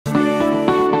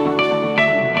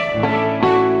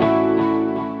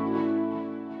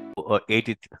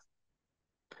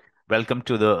welcome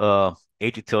to the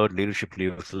 83rd Leadership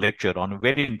Leaders Lecture on a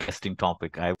very interesting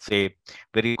topic. I would say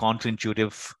very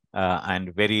counterintuitive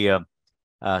and very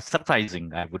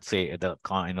surprising. I would say the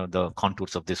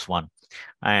contours of this one.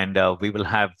 And we will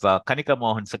have Kanika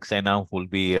Mohan Saxena, who will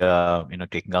be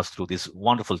taking us through this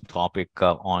wonderful topic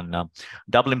on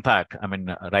double impact. I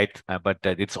mean, but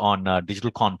it's on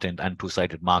digital content and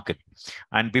two-sided market.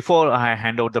 And before I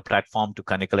hand over the platform to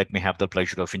Kanika, let me have the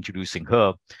pleasure of introducing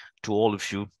her to all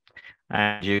of you.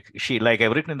 And she, like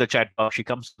I've written in the chat box, she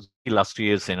comes to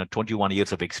illustrious, 21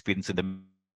 years of experience in the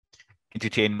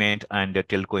entertainment and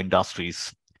telco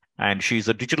industries. And she's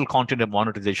a digital content and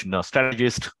monetization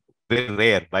strategist. Very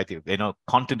rare, by the way.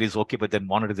 Content is okay, but then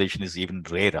monetization is even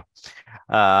rarer.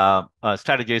 A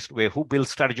strategist who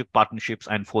builds strategic partnerships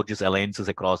and forges alliances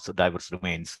across diverse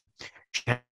domains. She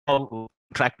has a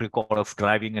track record of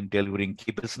driving and delivering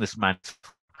key business mandates,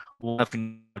 one of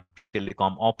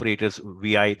telecom operators,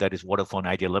 VI, that is Vodafone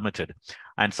Idea Limited,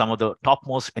 and some of the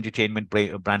topmost entertainment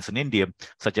brands in India,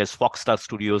 such as Foxstar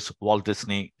Studios, Walt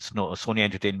Disney, Sony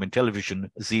Entertainment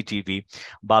Television, ZTV,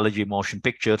 Balaji Motion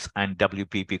Pictures, and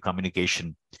WPP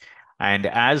Communication. And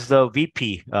as the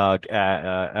VP at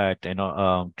VI,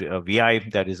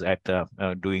 that is at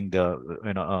doing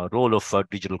the role of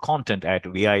digital content at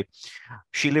VI,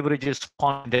 she leverages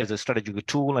content as a strategic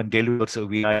tool and delivers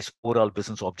VI's overall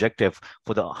business objective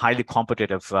for the highly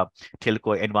competitive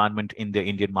telco environment in the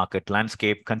Indian market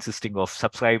landscape, consisting of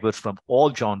subscribers from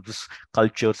all genres,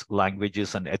 cultures,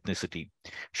 languages, and ethnicity.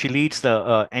 She leads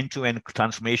the end-to-end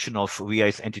transformation of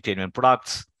VI's entertainment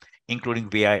products, including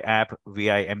VI App,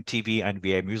 VI MTV, and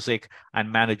VI Music, and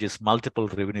manages multiple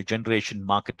revenue generation,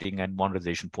 marketing, and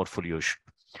monetization portfolios.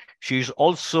 She is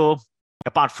also,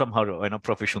 apart from her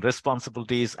professional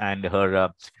responsibilities and her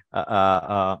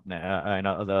what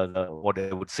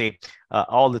I would say,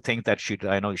 all the things that she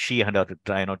and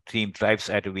her team drives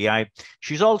at VI.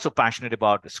 She's also passionate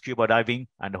about scuba diving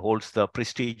and holds the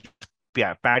prestigious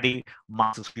PADI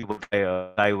Master Scuba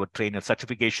Diver Trainer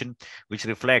certification, which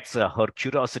reflects her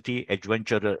curiosity,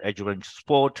 adventure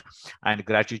sport, and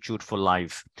gratitude for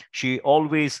life. She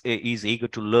always is eager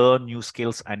to learn new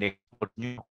skills and explore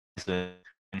new, and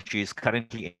she is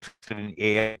currently interested in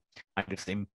AI and its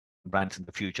brands in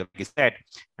the future. Like I said,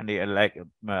 and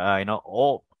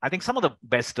I think some of the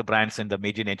best brands in the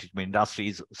media and entertainment industry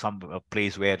is some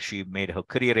place where she made her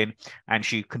career in, and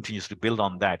she continues to build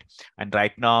on that. And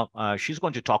right now, she's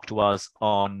going to talk to us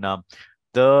on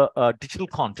the digital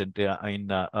content in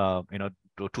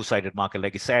two-sided market.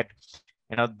 Like I said,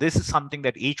 this is something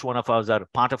that each one of us are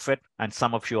part of it, and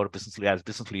some of you are as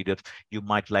business leaders, you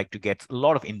might like to get a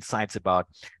lot of insights about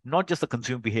not just the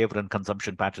consumer behavior and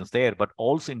consumption patterns there, but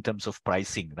also in terms of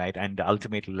pricing, right? And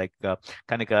ultimately, like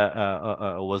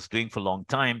Kanika was doing for a long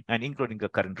time, and including the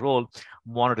current role,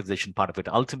 monetization part of it.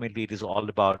 Ultimately, it is all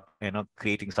about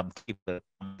creating some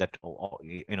that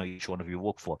each one of you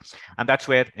work for, and that's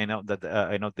where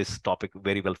this topic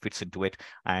very well fits into it.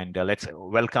 And let's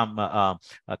welcome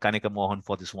Kanika Mohan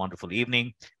for this wonderful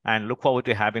evening, and look forward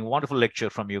to having a wonderful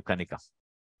lecture from you, Kanika.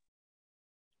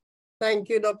 Thank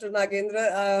you, Dr.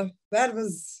 Nagendra. That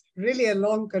was really a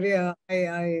long career.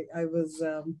 I was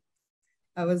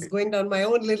going down my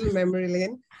own little memory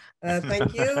lane.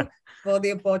 Thank you for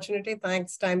the opportunity.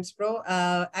 Thanks, TimesPro.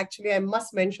 Actually, I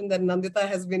must mention that Nandita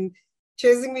has been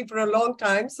chasing me for a long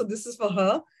time, so this is for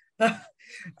her.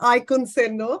 I couldn't say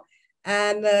no.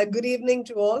 And good evening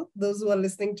to all those who are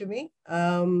listening to me.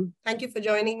 Thank you for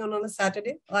joining on a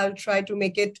Saturday. I'll try to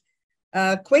make it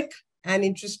quick and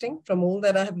interesting from all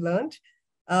that I have learned.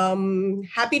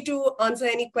 Happy to answer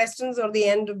any questions at the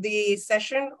end of the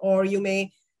session, or you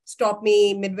may stop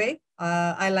me midway.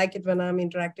 I like it when I'm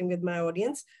interacting with my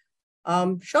audience.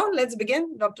 Sure, let's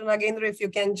begin. Dr. Nagendra, if you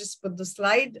can just put the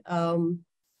slide.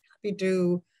 Happy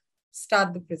to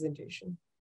start the presentation.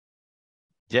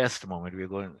 Just a moment, we're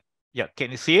going. Yeah,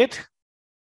 can you see it?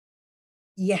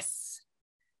 Yes.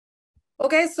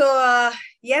 Okay, so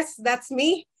yes, that's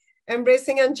me,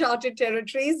 embracing uncharted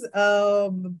territories.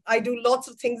 I do lots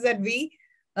of things at V,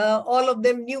 all of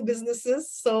them new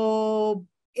businesses. So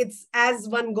it's as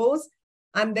one goes.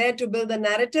 I'm there to build the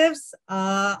narratives.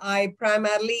 I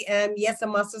primarily am, yes, a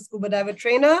master scuba diver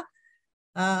trainer.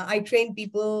 I train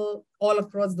people all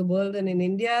across the world and in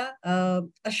India. A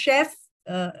chef,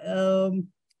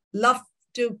 love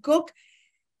to cook,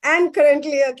 and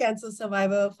currently a cancer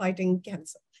survivor fighting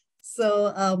cancer.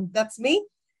 So that's me.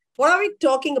 What are we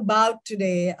talking about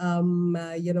today?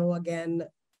 Again,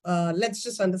 let's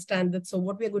just understand that. So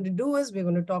what we're going to do is we're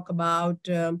going to talk about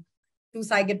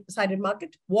two-sided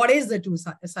market. What is the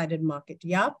two-sided market?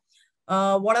 Yeah.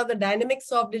 What are the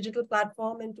dynamics of digital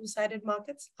platform in two-sided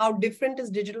markets? How different is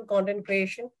digital content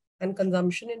creation and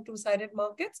consumption in two-sided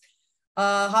markets?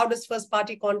 How does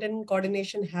first-party content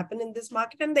coordination happen in this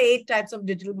market? And the 8 types of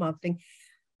digital marketing.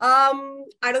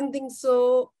 I don't think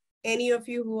so any of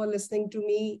you who are listening to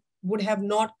me would have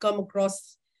not come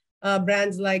across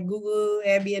brands like Google,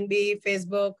 Airbnb,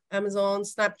 Facebook, Amazon,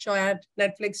 Snapchat,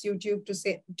 Netflix, YouTube,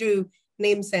 to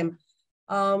name some.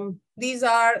 These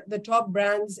are the top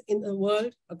brands in the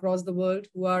world, across the world,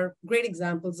 who are great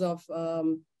examples of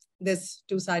this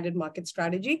two-sided market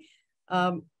strategy.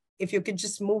 If you could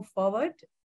just move forward.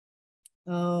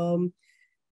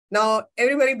 Now,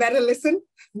 everybody better listen.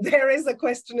 There is a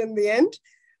question in the end.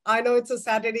 I know it's a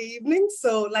Saturday evening,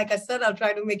 so like I said, I'll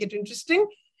try to make it interesting.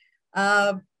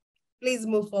 Please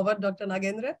move forward, Dr.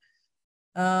 Nagendra.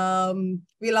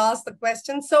 We'll ask the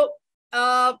question. So,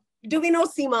 do we know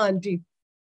Seema Auntie?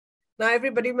 Now,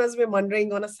 everybody must be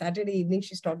wondering on a Saturday evening,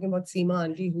 she's talking about Seema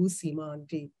Auntie. Who's Seema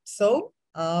Auntie? So,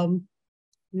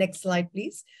 next slide,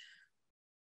 please.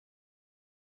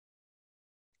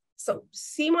 So,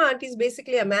 Seema Auntie is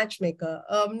basically a matchmaker.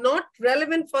 Not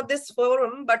relevant for this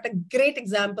forum, but a great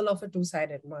example of a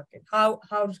two-sided market. How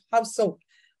so?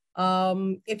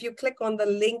 If you click on the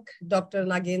link, Dr.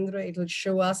 Nagendra, it'll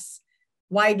show us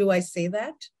why do I say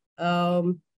that.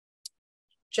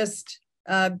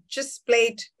 Just play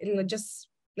it. It'll just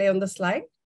play on the slide.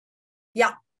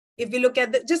 Yeah. If you look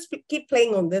at the, just keep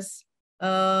playing on this.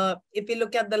 If you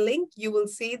look at the link, you will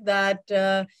see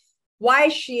that why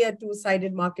is she a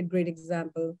two-sided market? Great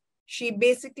example. She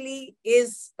basically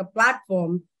is a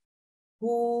platform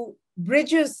who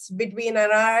bridges between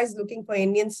NRIs looking for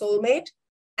Indian soulmate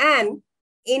and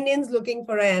Indians looking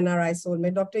for an NRI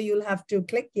soulmate. Doctor, you'll have to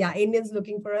click. Yeah, Indians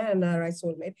looking for an NRI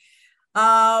soulmate.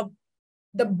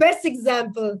 The best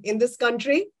example in this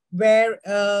country where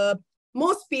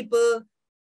most people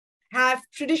have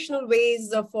traditional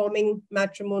ways of forming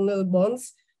matrimonial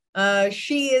bonds.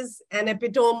 She is an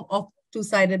epitome of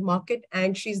two-sided market,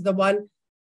 and she's the one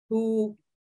who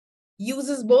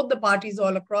uses both the parties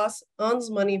all across, earns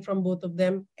money from both of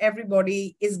them.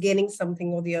 Everybody is gaining something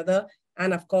or the other.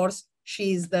 And of course,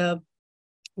 she's the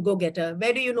go-getter.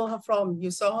 Where do you know her from?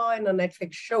 You saw her in a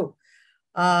Netflix show,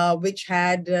 which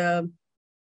had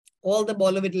all the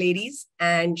Bollywood ladies,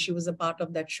 and she was a part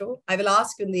of that show. I will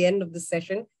ask you in the end of the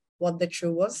session what that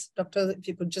show was. Doctor, if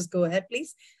you could just go ahead,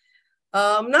 please.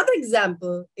 Another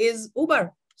example is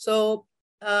Uber. So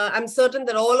I'm certain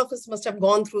that all of us must have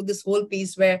gone through this whole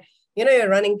piece where, you know, you're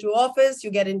running to office, you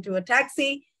get into a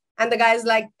taxi, and the guy's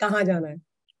like, "Kahan jana hai?"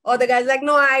 Or the guy's like,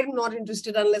 "No, I'm not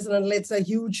interested unless it's a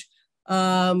huge,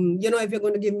 you know, if you're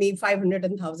going to give me 500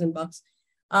 and 1,000 bucks."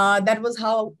 That was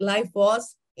how life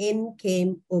was. In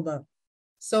came Uber.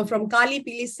 So from Kali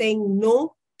Pili saying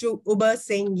no to Uber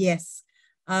saying yes.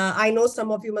 I know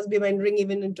some of you must be wondering,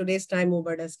 even in today's time,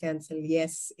 Uber does cancel.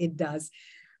 Yes, it does.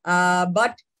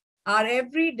 But our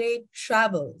everyday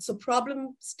travel. So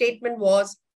problem statement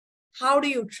was, how do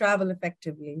you travel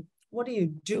effectively? What do you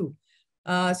do?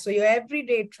 So your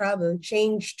everyday travel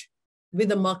changed with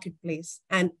the marketplace,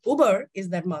 and Uber is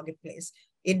that marketplace.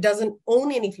 It doesn't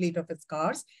own any fleet of its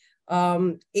cars.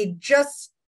 It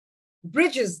just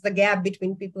bridges the gap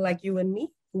between people like you and me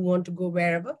who want to go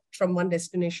wherever from one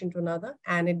destination to another,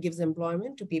 and it gives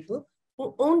employment to people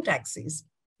who own taxis.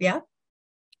 Yeah.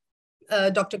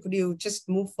 Doctor, could you just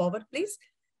move forward, please?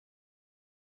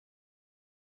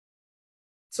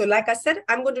 So like I said,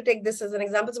 I'm going to take this as an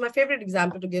example. It's my favorite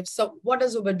example to give. So what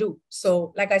does Uber do?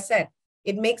 So like I said,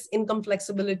 it makes income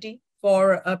flexibility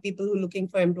for people who are looking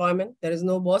for employment. There is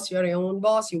no boss. You're your own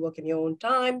boss. You work in your own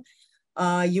time.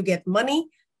 You get money.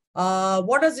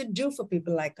 What does it do for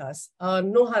people like us?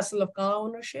 No hassle of car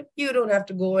ownership. You don't have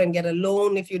to go and get a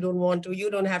loan if you don't want to. You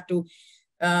don't have to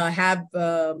have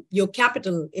your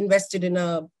capital invested in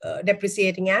a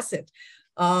depreciating asset.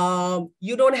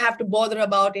 You don't have to bother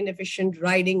about inefficient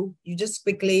riding. You just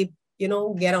quickly, you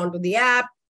know, get onto the app,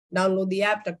 download the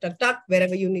app, tuck, tuck, tuck,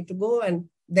 wherever you need to go. And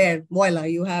there, voila,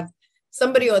 you have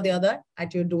somebody or the other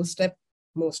at your doorstep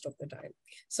most of the time.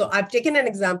 So I've taken an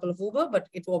example of Uber, but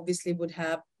it obviously would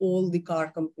have all the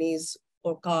car companies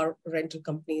or car rental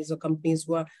companies or companies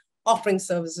who are offering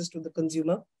services to the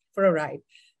consumer for a ride.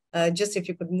 Just if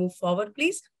you could move forward,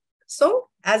 please. So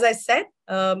as I said,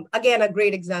 again, a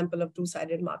great example of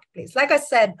two-sided marketplace. Like I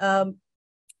said,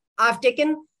 I've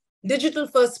taken digital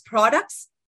first products.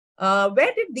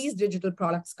 Where did these digital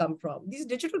products come from? These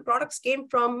digital products came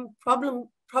from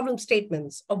problem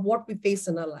statements of what we face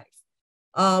in our life.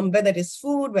 Whether it's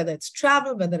food, whether it's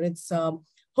travel, whether it's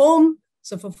home.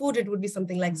 So for food, it would be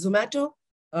something like Zomato.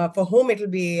 For home, it will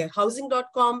be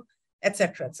housing.com.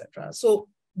 etc., etc. So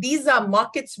these are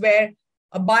markets where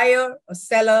a buyer, a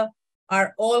seller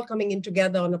are all coming in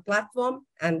together on a platform,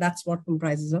 and that's what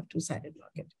comprises of two-sided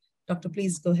market. Doctor,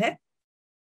 please go ahead.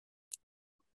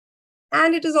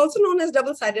 And it is also known as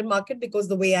double-sided market because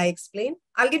the way I explain,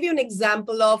 I'll give you an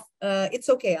example of, it's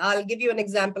okay, I'll give you an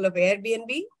example of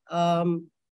Airbnb.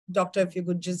 Doctor, if you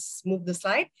could just move the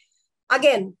slide.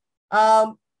 Again,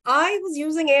 I was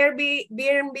using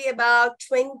Airbnb about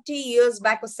 20 years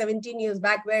back or 17 years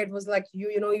back, where it was like,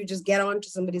 you just get onto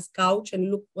somebody's couch and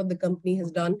look what the company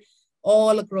has done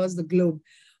all across the globe.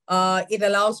 It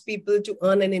allows people to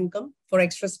earn an income for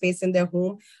extra space in their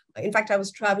home. In fact, I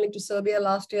was traveling to Serbia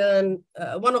last year, and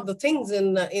one of the things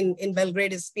in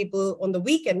Belgrade is people on the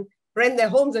weekend rent their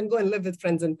homes and go and live with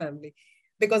friends and family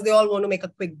because they all want to make a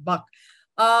quick buck.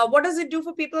 What does it do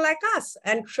for people like us?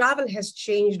 And travel has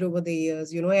changed over the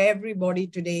years. Everybody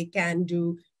today can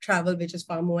do travel, which is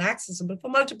far more accessible for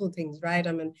multiple things, right?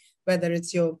 I mean, whether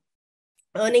it's your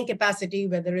earning capacity,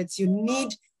 whether it's your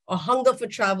need or hunger for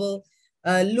travel,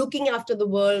 looking after the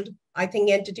world. I think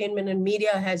entertainment and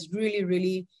media has really,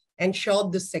 really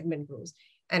ensured this segment grows.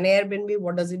 And Airbnb,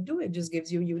 what does it do? It just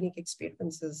gives you unique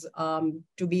experiences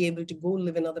to be able to go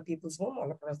live in other people's home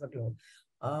all across the globe.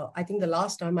 I think the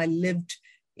last time I lived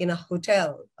in a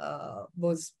hotel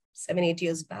was 7-8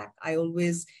 years back. I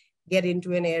always get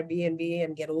into an Airbnb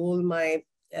and get all my,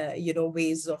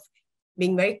 ways of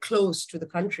being very close to the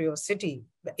country or city,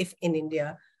 if in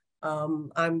India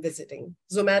I'm visiting.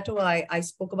 Zomato, I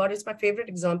spoke about, it's my favorite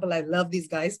example. I love these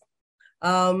guys.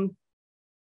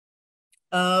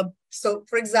 So,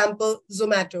 for example,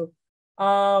 Zomato.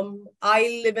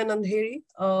 I live in Andheri.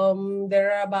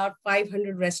 There are about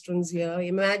 500 restaurants here.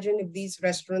 Imagine if these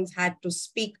restaurants had to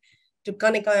speak to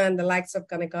Kanika and the likes of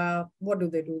Kanika. What do?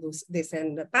 They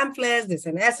send pamphlets, they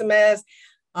send SMS.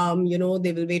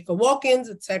 They will wait for walk-ins,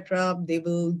 etc. They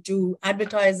will do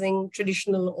advertising,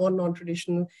 traditional or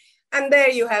non-traditional. And there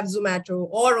you have Zomato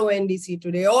or ONDC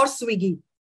today or Swiggy,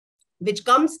 which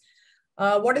comes.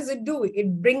 What does it do?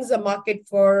 It brings a market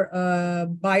for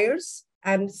buyers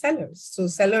and sellers. So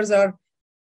sellers are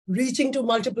reaching to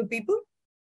multiple people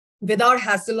without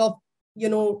hassle of,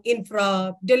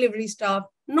 infra, delivery staff,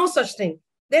 no such thing.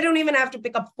 They don't even have to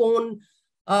pick up phone,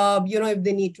 if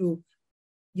they need to.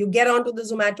 You get onto the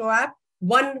Zomato app,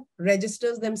 one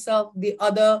registers themselves, the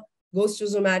other goes to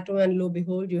Zomato, and lo and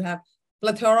behold, you have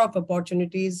plethora of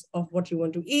opportunities of what you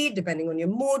want to eat, depending on your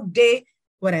mood, day,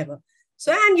 whatever.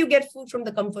 So, and you get food from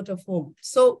the comfort of home.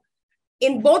 So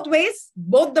in both ways,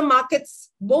 both the markets,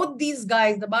 both these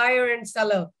guys, the buyer and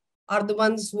seller, are the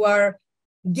ones who are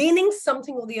gaining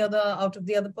something or the other out of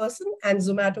the other person. And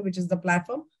Zomato, which is the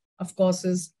platform, of course,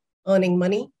 is earning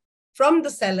money from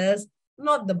the sellers,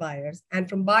 not the buyers. And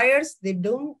from buyers, they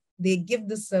give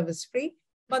the service free,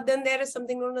 but then there is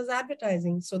something known as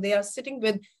advertising. So they are sitting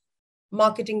with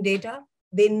marketing data.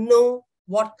 They know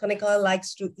what Kanika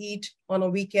likes to eat on a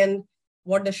weekend.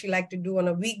 What does she like to do on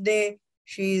a weekday?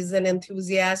 She's an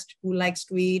enthusiast who likes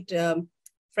to eat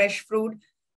fresh fruit.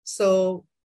 So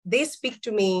they speak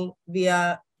to me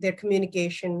via their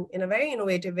communication in a very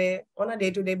innovative way on a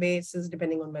day-to-day basis,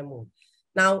 depending on my mood.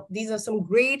 Now, these are some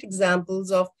great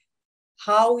examples of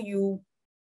how you,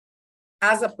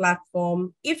 as a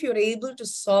platform, if you're able to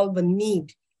solve a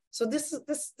need. So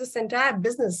this entire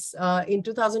business in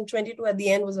 2022 at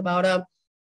the end was about a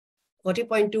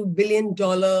 $40.2 billion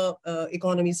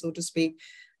economy, so to speak.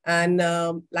 And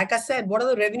like I said, what are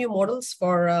the revenue models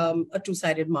for a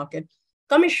two-sided market?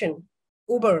 Commission,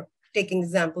 Uber, taking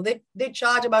example, they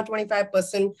charge about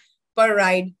 25% per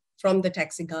ride from the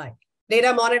taxi guy.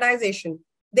 Data monetization,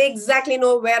 they exactly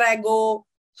know where I go,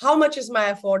 how much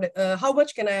how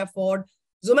much can I afford?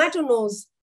 Zomato knows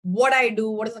what I do,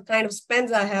 what is the kind of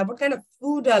spends I have, what kind of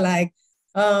food I like.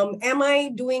 Am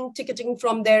I doing ticketing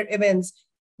from their events?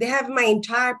 They have my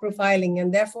entire profiling,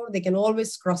 and therefore they can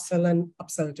always cross-sell and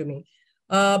upsell to me.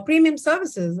 Premium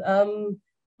services, on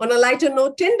a lighter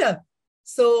note, Tinder.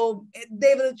 So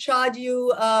they will charge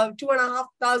you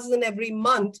 $2,500 every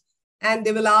month, and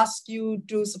they will ask you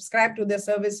to subscribe to their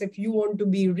service if you want to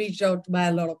be reached out by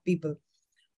a lot of people.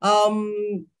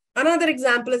 Another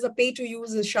example is a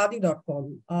pay-to-use is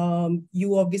Shaadi.com.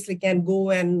 You obviously can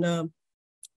go and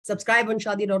subscribe on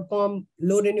Shaadi.com,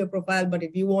 load in your profile, but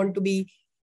if you want to be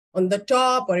on the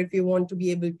top, or if you want to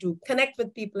be able to connect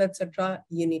with people, etc.,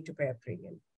 you need to pay a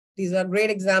premium. These are great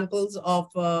examples of,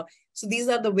 so these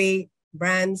are the way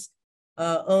brands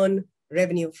earn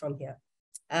revenue from here.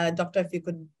 Doctor, if you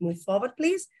could move forward,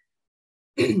 please.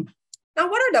 Now,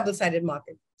 what are double-sided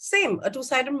market? Same, a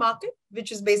two-sided market,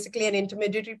 which is basically an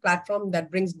intermediary platform that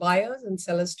brings buyers and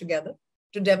sellers together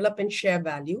to develop and share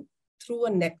value through a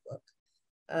network.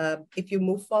 If you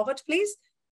move forward, please.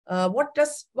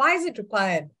 Why is it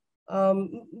required?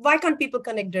 Why can't people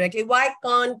connect directly? Why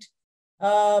can't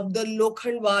the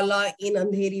Lokhandwala in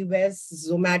Andheri West,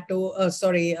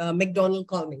 McDonald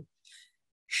call me?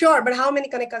 Sure, but how many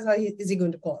Kanikas is he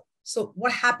going to call? So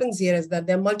what happens here is that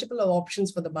there are multiple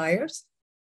options for the buyers,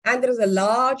 and there is a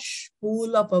large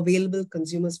pool of available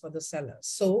consumers for the sellers.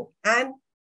 So, and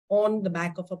on the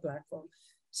back of a platform.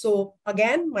 So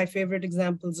again, my favorite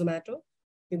example, Zomato.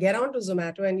 You get onto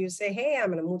Zomato and you say, hey,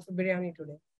 I'm in a mood for biryani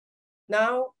today.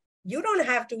 Now, you don't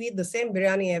have to eat the same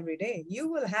biryani every day. You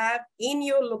will have in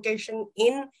your location,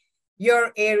 in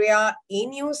your area,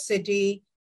 in your city,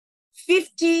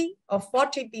 50 or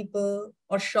 40 people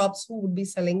or shops who would be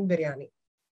selling biryani.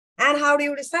 And how do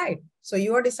you decide? So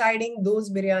you are deciding those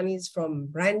biryanis from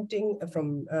rating,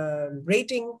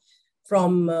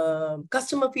 from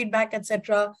customer feedback,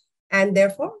 etc. And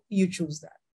therefore, you choose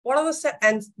that. What are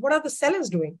the sellers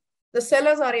doing? The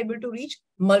sellers are able to reach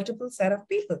multiple set of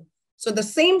people. So the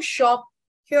same shop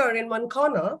here in one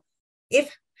corner,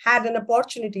 if had an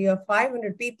opportunity of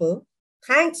 500 people,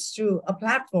 thanks to a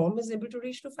platform, is able to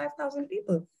reach to 5,000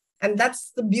 people. And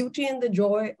that's the beauty and the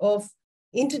joy of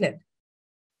internet.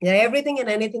 Yeah, everything and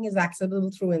anything is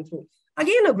accessible through and through.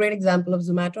 Again, a great example of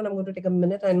Zomato, and I'm going to take a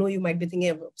minute. I know you might be thinking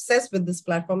I'm obsessed with this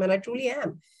platform, and I truly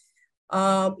am.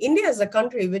 India is a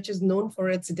country which is known for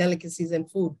its delicacies and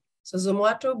food. So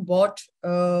Zomato bought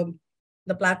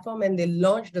the platform and they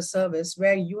launched a service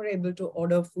where you are able to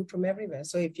order food from everywhere.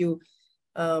 So if you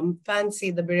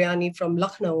fancy the biryani from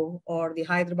Lucknow or the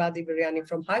Hyderabadi biryani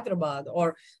from Hyderabad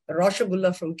or the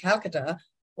Rasgulla from Calcutta,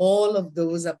 all of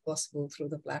those are possible through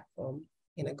the platform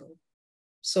in a go.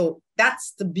 So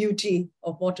that's the beauty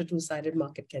of what a two-sided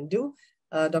market can do.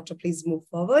 Doctor, please move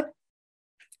forward.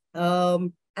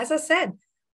 As I said,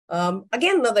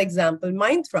 again, another example,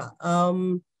 Mindra.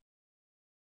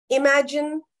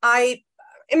 Imagine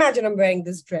I'm wearing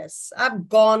this dress. I've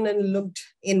gone and looked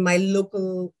in my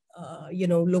local,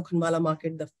 Lokhandwala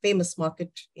market, the famous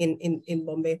market in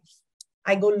Bombay.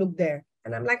 I go look there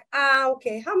and I'm like,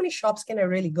 okay, how many shops can I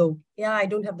really go? Yeah, I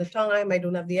don't have the time. I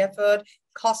don't have the effort,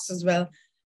 costs as well.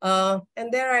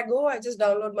 And there I go. I just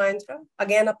download Mindra.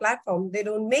 Again, a platform. They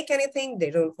don't make anything.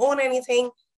 They don't own anything.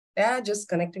 They're just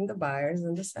connecting the buyers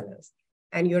and the sellers.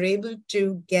 And you're able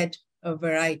to get a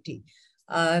variety.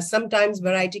 Sometimes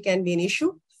variety can be an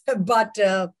issue, but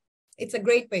it's a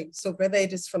great way. So whether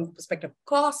it is from the perspective of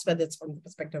cost, whether it's from the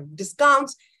perspective of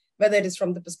discounts, whether it is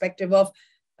from the perspective of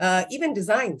even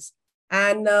designs.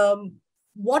 And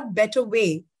what better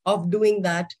way of doing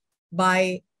that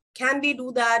can we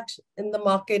do that in the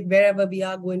market wherever we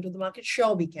are going to the market?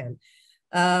 Sure, we can.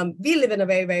 We live in a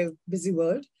very, very busy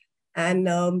world.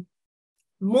 And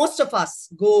most of us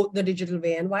go the digital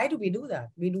way. And why do we do that?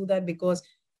 We do that because,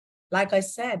 like I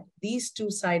said, these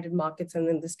two-sided markets, and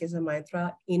in this case,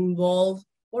 Mindra, involve,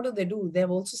 what do? They've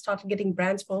also started getting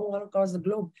brands from all across the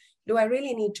globe. Do I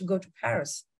really need to go to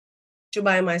Paris to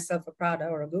buy myself a Prada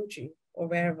or a Gucci or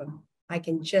wherever? I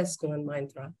can just go on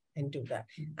Mindra and do that.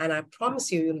 And I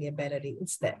promise you'll get better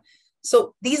deals there.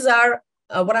 So these are,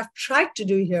 what I've tried to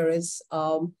do here is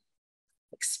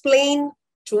explain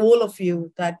to all of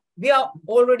you that we are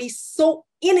already so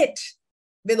in it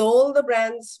with all the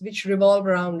brands which revolve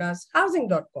around us.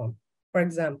 Housing.com, for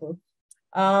example.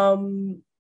 Do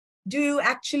you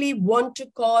actually want to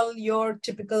call your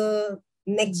typical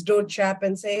next door chap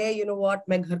and say, hey, you know what,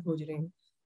 main ghar khoj rahi hu?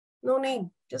 No need.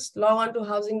 Just log on to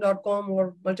housing.com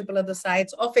or multiple other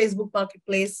sites or Facebook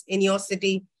Marketplace in your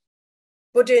city.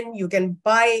 Put in, you can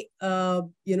buy a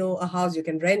house, you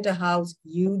can rent a house.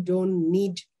 You don't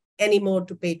need any more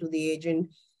to pay to the agent.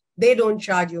 They don't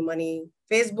charge you money.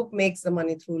 Facebook makes the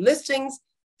money through listings.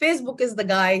 Facebook is the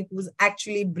guy who's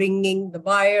actually bringing the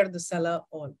buyer, the seller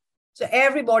on. So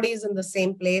everybody is in the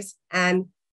same place and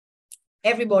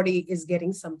everybody is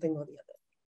getting something or the other.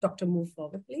 Doctor, move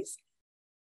forward, please.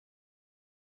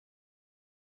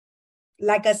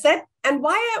 Like I said, and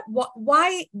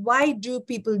why do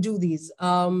people do these?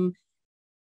 The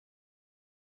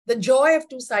joy of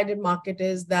two-sided market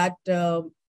is that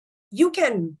you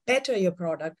can better your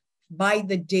product by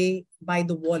the day, by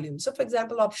the volume. So for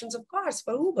example, options of cars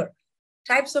for Uber,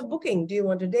 types of booking. Do you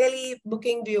want a daily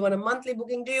booking? Do you want a monthly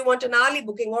booking? Do you want an hourly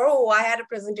booking? Or, oh, I had a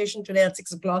presentation today at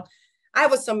 6 o'clock. I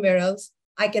was somewhere else.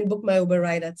 I can book my Uber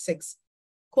ride at 6.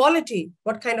 Quality,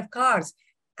 what kind of cars?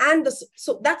 And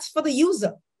so that's for the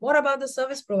user. What about the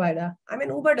service provider? I mean,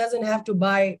 Uber doesn't have to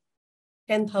buy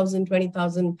 10,000,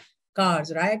 20,000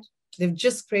 cars, right? They've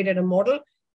just created a model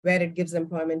where it gives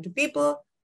employment to people.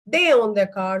 They own their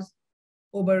cars.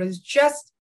 Uber is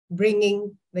just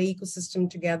bringing the ecosystem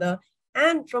together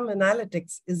and from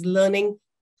analytics is learning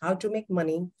how to make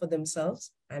money for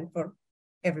themselves and for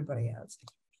everybody else.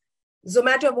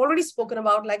 Zomato, I've already spoken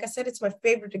about. Like I said, it's my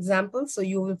favorite example, so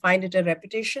you will find it a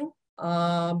repetition.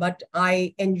 But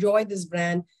I enjoy this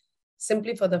brand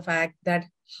simply for the fact that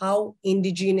how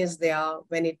indigenous they are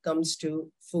when it comes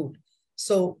to food.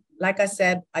 So, like I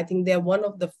said, I think they're one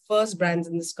of the first brands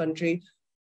in this country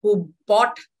who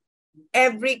bought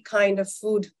every kind of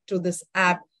food to this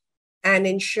app and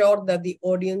ensured that the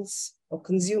audience, or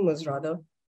consumers rather,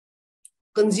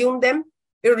 consume them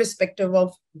irrespective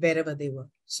of wherever they were.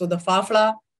 So the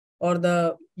fafla or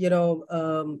the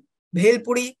bhel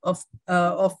puri of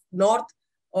North,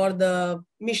 or the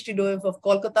mishti doi of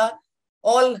Kolkata,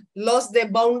 all lost their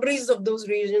boundaries of those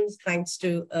regions thanks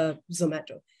to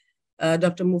Zomato.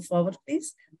 Dr. Move forward,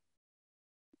 please.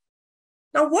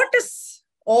 Now, what does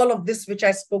all of this, which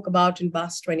I spoke about in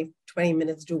past 20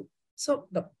 minutes, do? So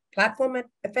the platform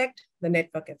effect, the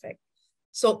network effect.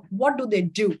 So what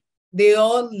do? They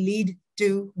all lead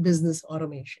to business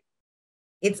automation.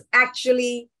 It's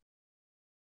actually,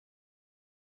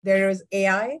 there is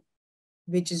AI,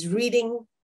 which is reading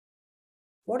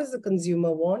what does the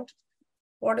consumer want?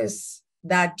 What is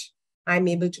that I'm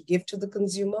able to give to the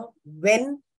consumer?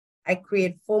 When I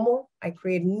create FOMO, I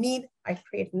create need, I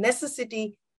create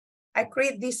necessity, I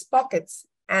create these pockets.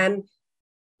 And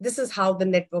this is how the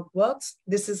network works.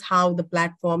 This is how the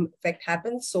platform effect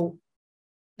happens. So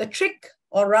the trick,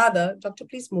 or rather, Doctor,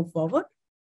 please move forward.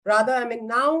 Rather, I mean,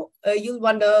 now you'll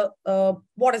wonder,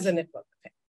 what is a network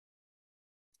effect?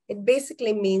 It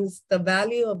basically means the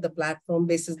value of the platform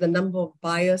basis the number of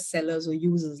buyers, sellers, or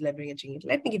users leveraging it.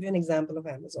 Let me give you an example of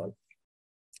Amazon.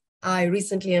 I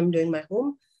recently am doing my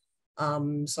home.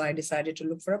 So I decided to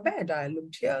look for a bed. I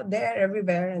looked here, there,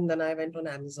 everywhere, and then I went on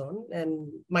Amazon.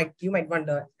 And you might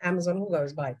wonder, Amazon, who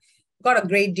goes by? Got a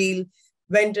great deal,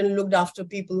 went and looked after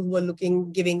people who were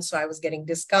giving, so I was getting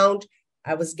discount.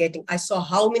 I saw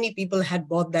how many people had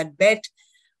bought that bed,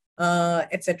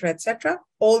 etc., etc.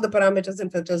 All the parameters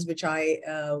and filters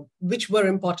which were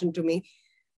important to me.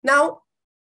 Now,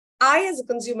 I, as a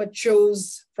consumer,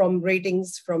 chose from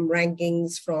ratings, from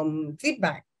rankings, from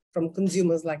feedback from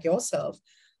consumers like yourself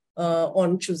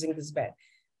on choosing this bed.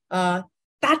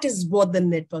 That is what the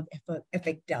network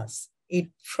effect does. It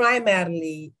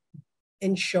primarily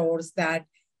ensures that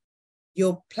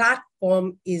your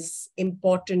platform is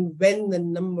important when the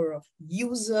number of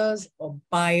users or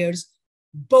buyers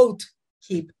both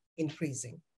keep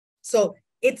increasing. So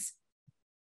it's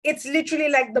literally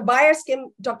like the buyers came.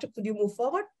 Doctor, could you move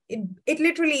forward? It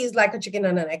literally is like a chicken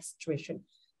and an egg situation.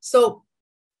 So,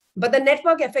 but the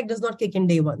network effect does not kick in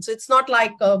day one. So it's not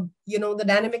like, the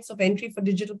dynamics of entry for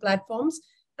digital platforms.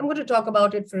 I'm going to talk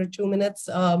about it for 2 minutes.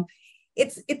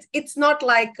 It's not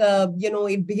like,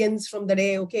 it begins from the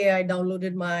day, okay, I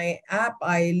downloaded my app,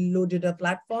 I loaded a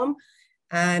platform,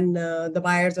 and the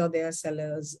buyers are there,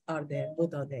 sellers are there,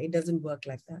 both are there. It doesn't work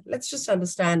like that. Let's just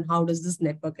understand, how does this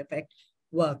network effect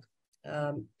work?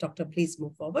 Doctor, please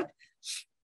move forward.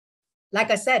 Like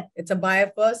I said, it's a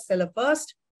buyer first, seller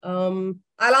first. I'll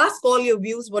ask all your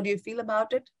views. What do you feel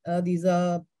about it? These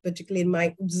are particularly in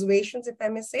my observations, if I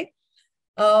may say.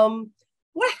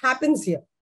 What happens here?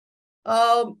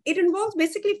 It involves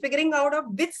basically figuring out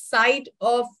which side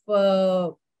of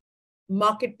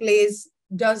marketplace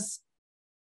does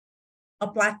a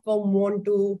platform want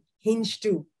to hinge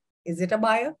to. Is it a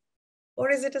buyer or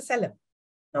is it a seller?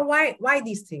 Now, why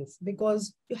these things?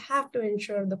 Because you have to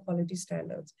ensure the quality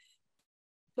standards.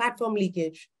 Platform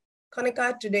leakage.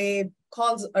 Kanika today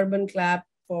calls Urban Clap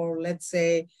for, let's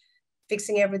say,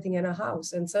 fixing everything in a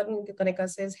house. And suddenly Kanika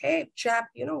says, hey, chap,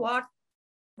 you know what?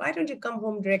 Why don't you come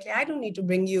home directly? I don't need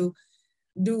to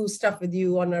do stuff with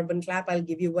you on Urban Clap. I'll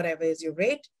give you whatever is your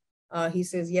rate. He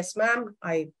says, yes, ma'am.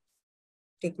 I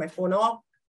take my phone off,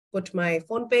 put my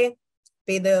phone pay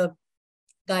the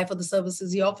guy for the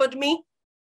services he offered me.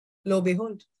 Lo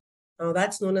behold. Now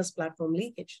that's known as platform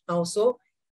leakage. Now, so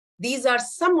these are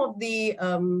some of the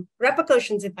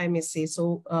repercussions, if I may say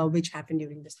so, which happened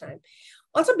during this time.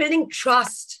 Also building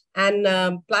trust and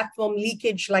platform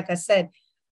leakage, like I said.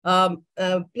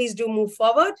 Please do move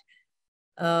forward.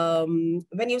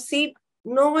 When you see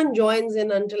no one joins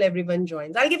in until everyone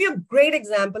joins. I'll give you a great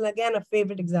example, again, a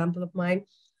favorite example of mine.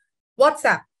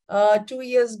 WhatsApp. 2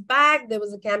 years back, there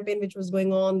was a campaign which was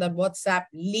going on that WhatsApp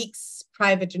leaks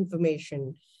private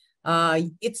information.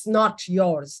 It's not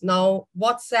yours. Now,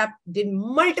 WhatsApp did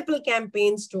multiple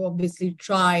campaigns to obviously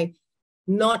try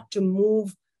not to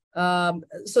move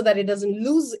so that it doesn't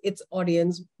lose its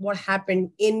audience. What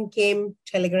happened? In came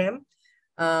Telegram.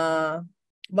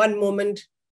 One moment,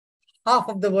 half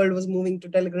of the world was moving to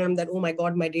Telegram, that, oh my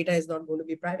God, my data is not going to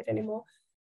be private anymore.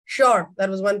 Sure, that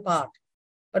was one part.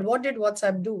 But what did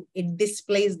WhatsApp do? It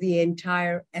displays the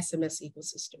entire SMS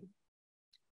ecosystem.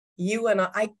 You and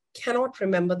I cannot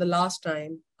remember the last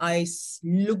time I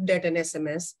looked at an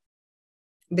SMS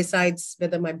besides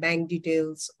whether my bank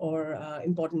details or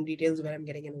important details where I'm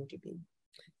getting an OTP.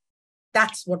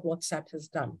 That's what WhatsApp has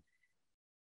done.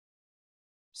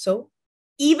 So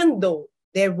even though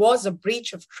there was a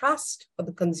breach of trust for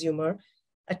the consumer,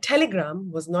 a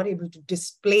Telegram was not able to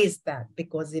displace that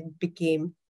because it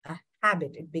became a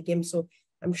habit. It became so.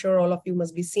 I'm sure all of you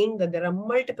must be seeing that there are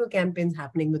multiple campaigns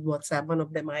happening with WhatsApp. One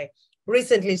of them I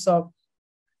recently saw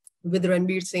with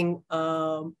Ranbir Singh,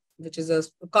 which is a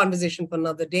conversation for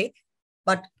another day.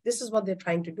 But this is what they're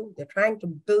trying to do. They're trying to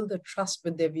build the trust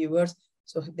with their viewers.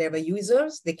 So there were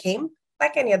users, they came,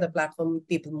 like any other platform,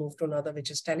 people move to another, which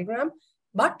is Telegram.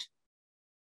 But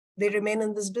they remain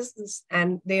in this business,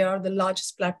 and they are the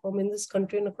largest platform in this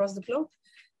country and across the globe.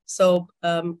 So,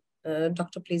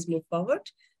 Doctor, please move forward.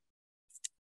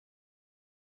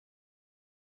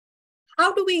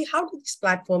 How do these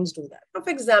platforms do that? For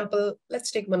example,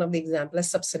 let's take one of the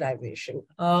examples, subsidization.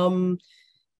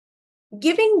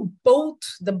 Giving both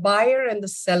the buyer and the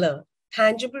seller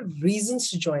tangible reasons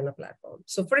to join a platform.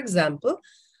 So, for example,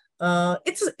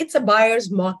 it's a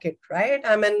buyer's market, right?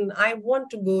 I mean, I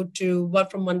want to go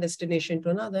from one destination to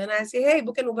another, and I say, hey,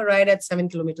 book an Uber ride at 7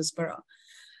 kilometers per hour,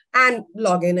 and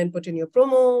log in and put in your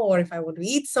promo. Or if I want to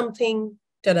eat something,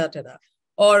 tada,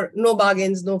 or no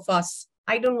bargains, no fuss.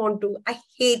 I don't want to. I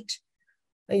hate,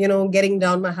 getting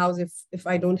down my house if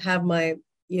I don't have my,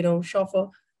 chauffeur.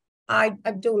 I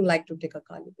don't like to take a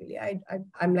car, really.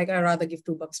 I'm like, I'd rather give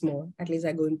 $2 more. At least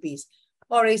I go in peace.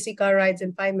 Or AC car rides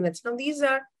in 5 minutes. Now, these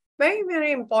are very,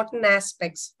 very important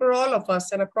aspects for all of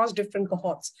us and across different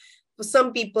cohorts. For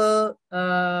some people,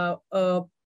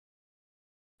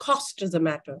 cost is a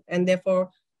matter, and therefore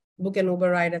book an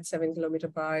Uber ride at 7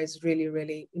 kilometers per hour is really,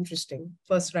 really interesting.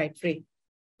 First ride free.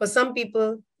 For some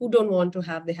people who don't want to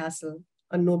have the hassle,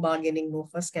 a no bargaining, no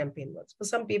fuss campaign works. For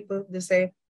some people, they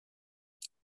say,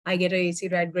 I get an AC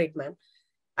ride, great, man.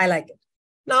 I like it.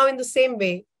 Now, in the same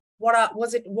way, what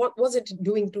was it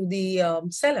doing to the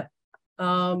seller?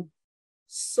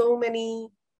 So many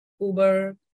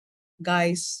Uber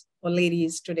guys or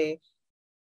ladies today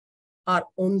are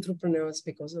entrepreneurs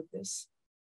because of this.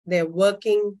 They're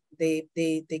working, they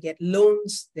get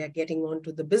loans, they're getting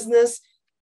onto the business,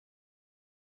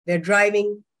 they're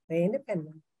driving, they're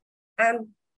independent. And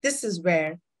this is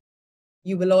where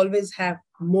you will always have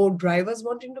more drivers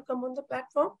wanting to come on the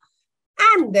platform.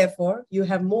 And therefore, you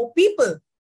have more people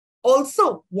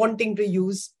also wanting to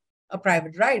use a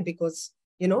private ride because,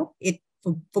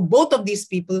 for both of these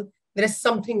people, there is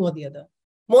something or the other.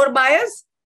 More buyers,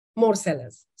 more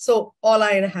sellers. So all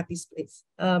are in a happy space.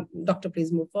 Doctor,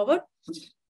 please move forward.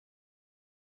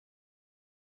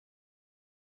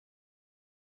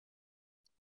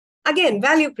 Again,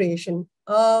 value creation.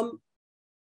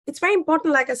 It's very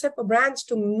important, like I said, for brands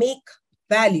to make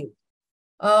value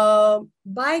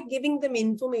by giving them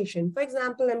information. For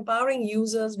example, empowering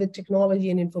users with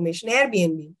technology and information.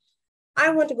 Airbnb. I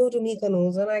want to go to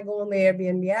Mykonos, and I go on the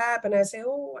Airbnb app and I say,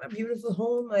 oh, what a beautiful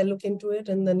home. I look into it,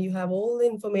 and then you have all the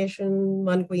information,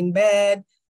 one queen bed,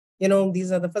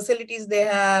 these are the facilities they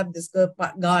have. This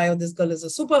guy or this girl is a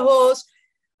super host.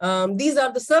 These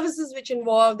are the services which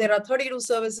involve. There are 32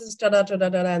 services,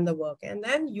 and the work. And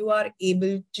then you are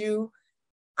able to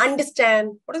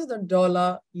understand what is the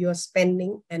dollar you are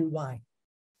spending and why.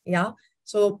 Yeah.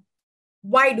 So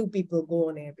why do people go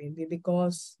on Airbnb?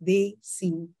 Because they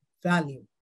see value.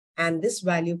 And this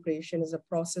value creation is a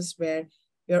process where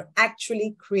you're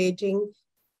actually creating,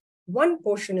 one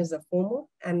portion is a FOMO,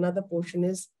 and another portion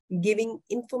is giving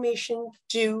information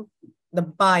to the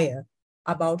buyer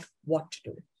about what to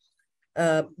do.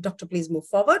 Doctor, please move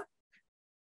forward.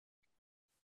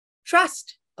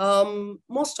 Trust.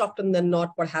 Most often than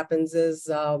not, what happens is,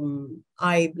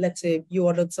 let's say you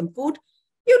ordered some food,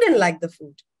 you didn't like the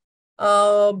food.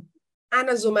 And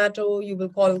a Zomato, you will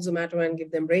call Zomato and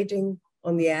give them rating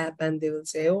on the app, and they will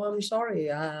say, oh, I'm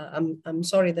sorry. I'm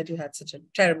sorry that you had such a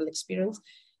terrible experience.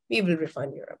 We will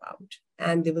refund your amount,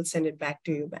 and they will send it back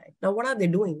to you back. Now, what are they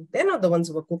doing? They're not the ones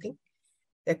who are cooking.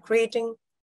 They're creating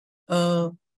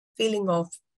a feeling of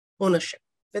ownership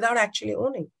without actually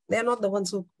owning. They're not the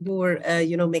ones who are,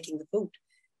 making the food,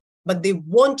 but they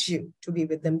want you to be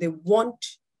with them. They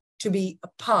want to be a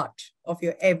part of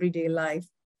your everyday life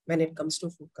when it comes to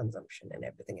food consumption and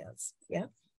everything else. Yeah.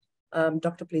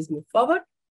 Doctor, please move forward.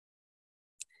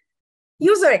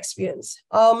 User experience.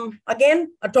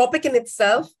 Again, a topic in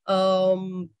itself.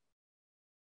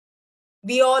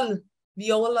 We all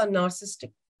are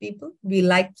narcissistic people. We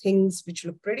like things which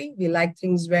look pretty. We like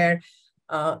things where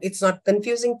it's not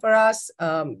confusing for us.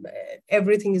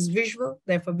 Everything is visual,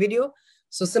 therefore video.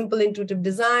 So simple, intuitive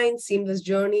design, seamless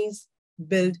journeys,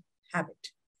 build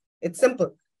habit. It's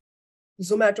simple.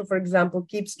 Zomato, for example,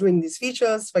 keeps doing these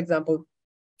features. For example,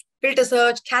 filter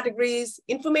search, categories,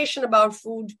 information about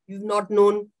food you've not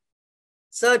known,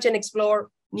 search and explore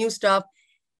new stuff.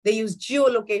 They use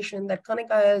geolocation, that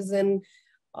Kanika is in,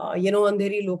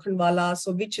 Andheri Lokhandwala,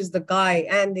 so which is the guy,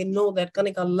 and they know that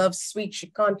Kanika loves sweet. She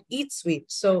can't eat sweet.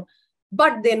 So,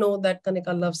 but they know that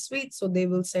Kanika loves sweet, so they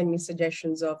will send me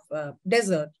suggestions of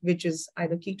dessert, which is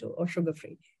either keto or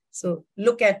sugar-free. So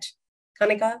look at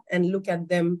Kanika and look at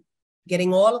them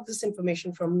getting all of this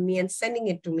information from me and sending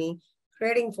it to me,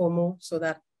 creating FOMO so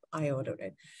that I ordered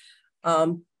it.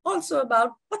 Also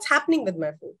about what's happening with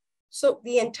my food. So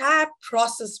the entire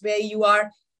process where you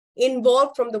are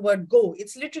involved from the word go,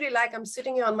 it's literally like I'm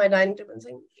sitting here on my dining table and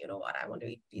saying, you know what, I want to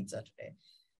eat pizza today.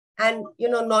 And,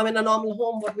 in a normal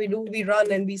home, what we do, we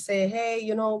run and we say, hey,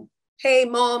 hey,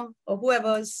 mom, or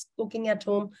whoever is cooking at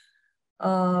home,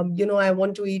 I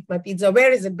want to eat my pizza.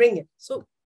 Where is it? Bring it. So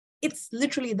it's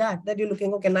literally that you're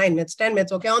looking, okay, 9 minutes, 10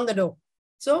 minutes, okay, on the door.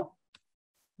 So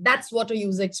that's what a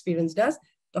user experience does.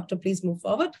 Doctor, please move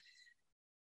forward.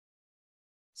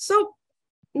 So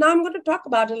now I'm going to talk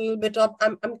about a little bit of,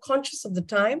 I'm conscious of the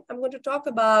time. I'm going to talk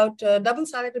about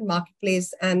double-sided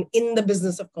marketplace and in the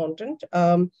business of content.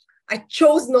 I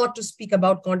chose not to speak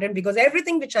about content because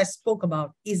everything which I spoke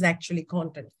about is actually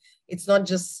content. It's not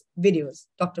just videos.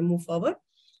 Doctor, move forward.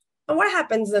 And what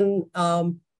happens in,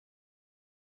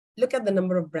 look at the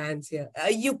number of brands here.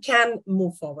 You can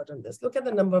move forward on this. Look at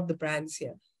the number of the brands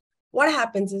here. What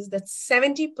happens is that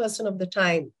 70% of the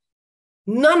time,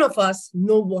 none of us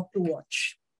know what to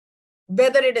watch.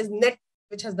 Whether it is Net,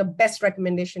 which has the best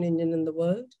recommendation engine in the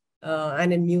world,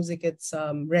 and in music, it's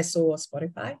Resso or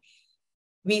Spotify,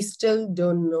 we still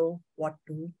don't know what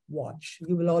to watch.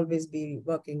 You will always be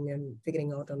working and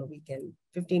figuring out on a weekend,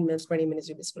 15 minutes, 20 minutes,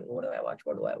 you'll be scrolling, what do I watch?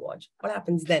 What do I watch? What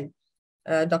happens then?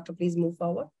 Doctor, please move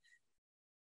forward.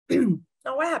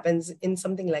 Now, what happens in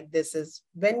something like this is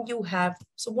when you have,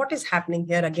 so what is happening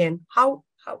here again?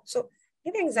 So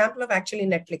give an example of actually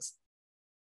Netflix.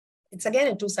 It's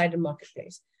again a two-sided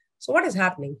marketplace. So what is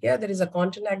happening here? There is a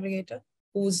content aggregator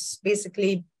who's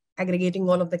basically aggregating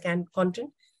all of the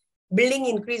content, building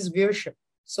increased viewership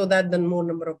so that the more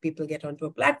number of people get onto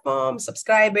a platform,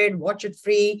 subscribe it, watch it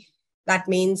free. That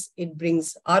means it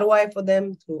brings ROI for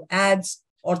them through ads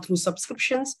or through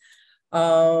subscriptions.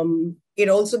 It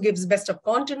also gives best of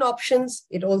content options.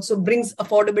 It also brings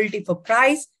affordability for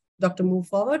price. Doctor, move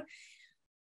forward.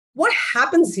 What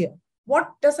happens here?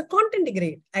 What does a content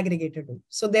aggregator do?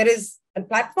 So there is a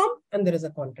platform and there is a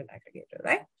content aggregator,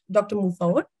 right? Doctor, move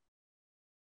forward.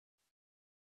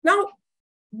 Now,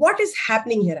 what is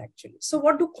happening here actually? So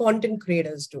what do content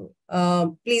creators do?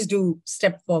 Please do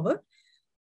step forward.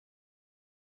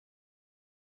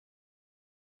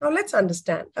 Now let's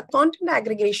understand. A content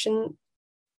aggregation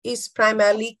is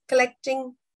primarily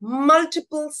collecting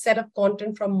multiple set of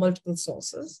content from multiple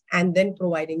sources and then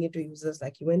providing it to users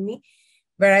like you and me.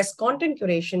 Whereas content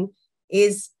curation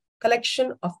is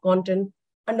collection of content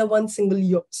under one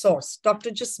single source.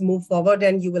 Doctor, just move forward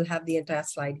and you will have the entire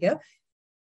slide here.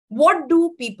 What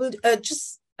do people,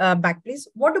 back please,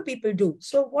 what do people do?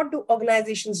 So what do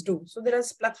organizations do? So there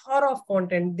is a plethora of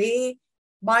content. They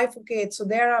bifurcate. So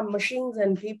there are machines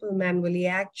and people manually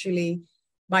actually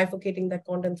bifurcating that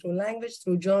content through language,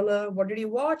 through genre. What did you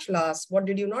watch last? What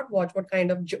did you not watch? What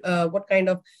kind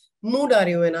of mood are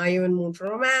you in? Are you in mood for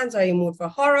romance? Are you in mood for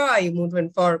horror? Are you in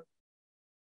mood for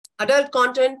adult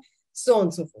content? So on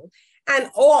and so forth. And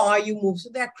or are you moved? So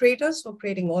there are creators for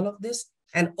creating all of this.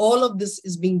 And all of this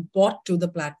is being brought to the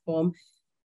platform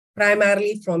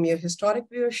primarily from your historic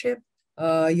viewership,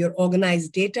 your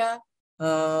organized data,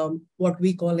 what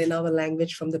we call in our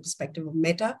language from the perspective of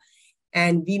meta.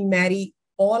 And we marry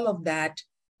all of that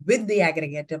with the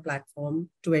aggregator platform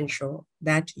to ensure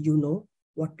that you know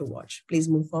what to watch. Please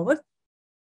move forward.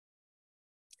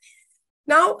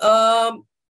 Now,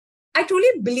 I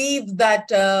truly believe that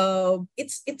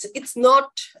it's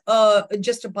not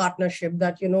just a partnership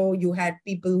that, you had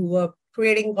people who were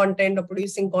creating content or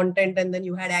producing content and then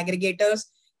you had aggregators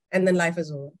and then life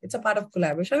is over. It's a part of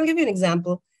collaboration. I'll give you an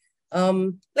example. Let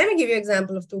me give you an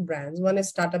example of two brands. One is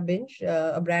Startup Binge,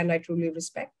 a brand I truly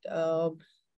respect.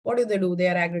 What do? They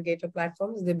are aggregator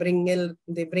platforms. They bring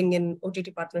in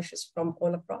OTT partnerships from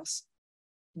all across,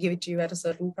 give it to you at a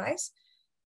certain price.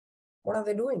 What are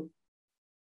they doing?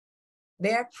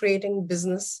 They are creating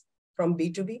business from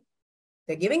B2B.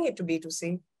 They're giving it to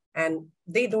B2C. and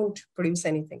they don't produce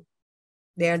anything.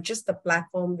 They are just the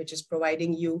platform which is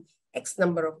providing you X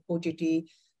number of OTT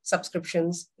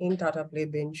subscriptions in Tata Play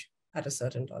Binge at a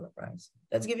certain dollar price.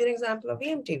 Let's give you an example of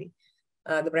VMTV,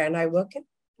 the brand I work in,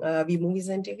 V Movies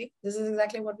and TV. This is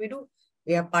exactly what we do.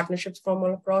 We have partnerships from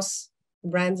all across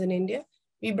brands in India.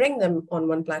 We bring them on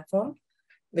one platform,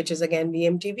 which is again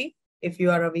VMTV. If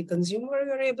you are a V consumer,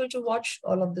 you're able to watch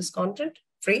all of this content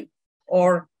free,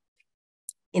 or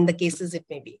in the cases it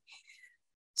may be.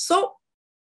 So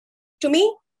to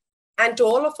me and to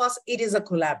all of us, it is a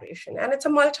collaboration, and it's a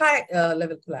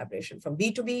multi-level collaboration from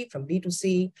B2B, from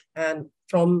B2C, and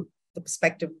from the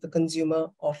perspective of the consumer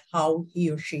of how he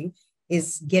or she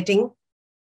is getting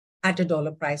at a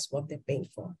dollar price what they're paying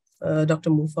for.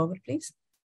 Dr. Move forward, please.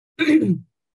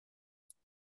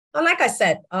 Now, like I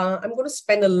said, I'm going to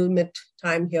spend a little bit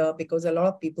time here because a lot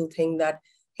of people think that,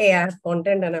 hey, I have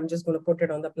content and I'm just going to put it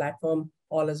on the platform,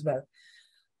 all as well.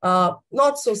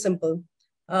 Not so simple.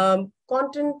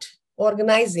 Content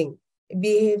organizing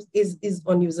is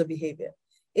on user behavior.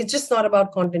 It's just not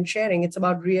about content sharing. It's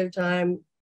about real-time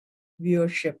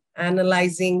viewership,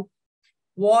 analyzing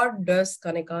what does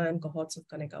Kanika and cohorts of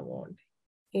Kanika want.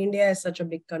 India is such a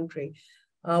big country.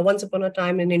 Once upon a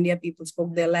time in India, people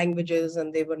spoke their languages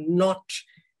and they were not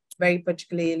very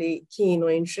particularly keen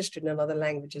or interested in other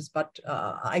languages. But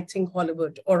I think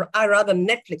Hollywood, or I rather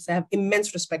Netflix, I have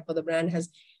immense respect for the brand, has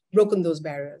broken those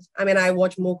barriers. I mean, I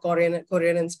watch more Korean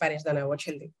and Spanish than I watch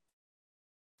Hindi.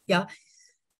 Yeah.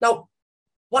 Now,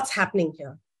 what's happening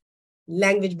here?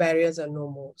 Language barriers are no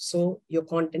more. So your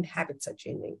content habits are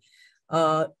changing.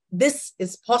 This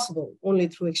is possible only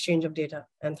through exchange of data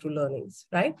and through learnings,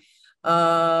 right?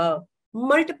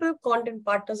 Multiple content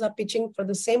partners are pitching for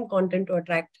the same content to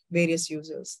attract various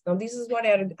users. Now, this is what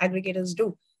aggregators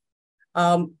do.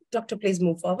 Doctor, please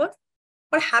move forward.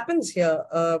 What happens here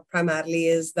primarily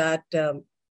is that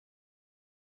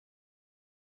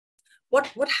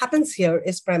what happens here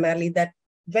is primarily that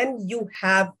when you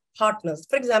have partners,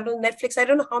 for example, Netflix, I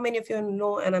don't know how many of you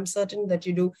know, and I'm certain that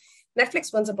you do,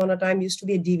 Netflix once upon a time used to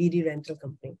be a DVD rental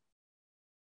company.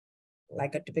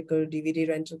 Like a typical DVD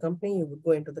rental company, you would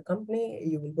go into the company,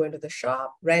 you will go into the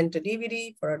shop, rent a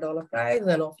DVD for $1 price,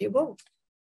 and off you go.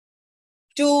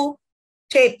 To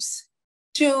tapes,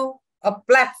 to a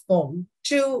platform,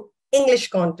 to English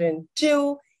content,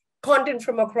 to content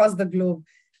from across the globe,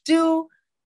 to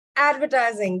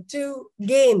advertising, to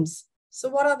games. So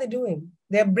what are they doing?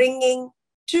 They're bringing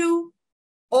to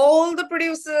all the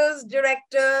producers,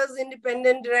 directors,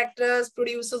 independent directors,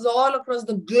 producers all across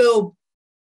the globe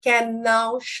can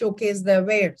now showcase their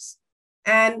wares.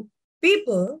 And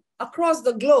people across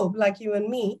the globe, like you and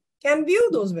me, can view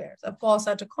those wares, of course,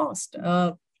 at a cost.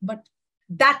 But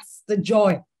that's the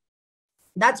joy.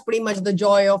 That's pretty much the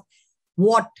joy of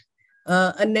what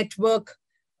a network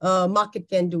market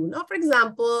can do. Now, for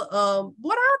example,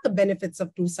 what are the benefits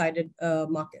of two-sided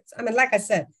markets? I mean, like I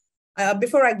said,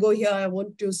 before I go here, I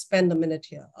want to spend a minute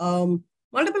here.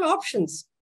 Multiple options,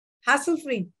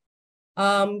 hassle-free,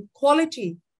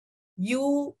 quality.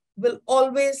 You will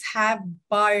always have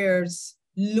buyers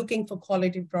looking for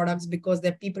quality products because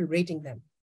there are people rating them.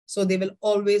 So they will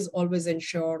always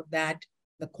ensure that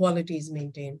the quality is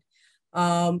maintained.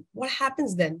 What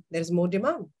happens then? There's more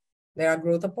demand. There are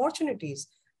growth opportunities.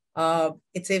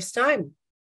 It saves time.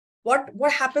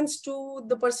 What happens to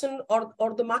the person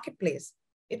or the marketplace?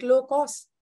 It low cost.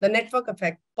 The network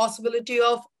effect, possibility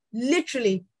of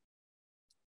literally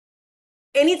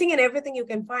anything and everything you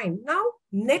can find. Now,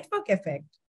 network effect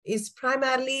is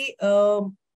primarily,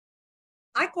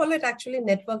 I call it actually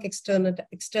network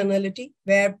externality,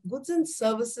 where goods and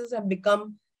services have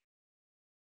become,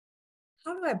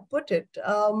 how do I put it,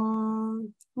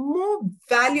 more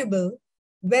valuable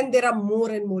when there are more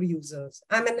and more users.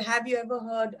 I mean, have you ever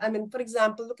heard, I mean, for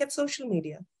example, look at social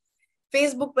media.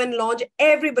 Facebook, when launched,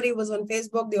 everybody was on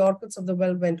Facebook. The Orkuts of the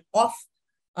world went off.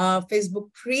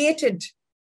 Facebook created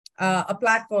a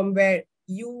platform where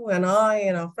you and I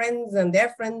and our friends and their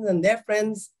friends and their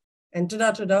friends and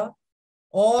ta-da,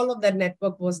 all of that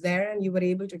network was there, and you were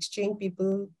able to exchange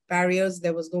people, barriers.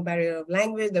 There was no barrier of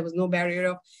language. There was no barrier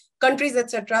of countries,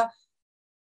 etc.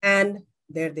 And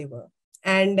there they were.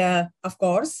 And of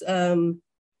course, I'm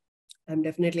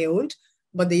definitely old,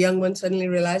 but the young ones suddenly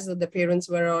realized that the parents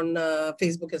were on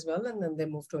Facebook as well, and then they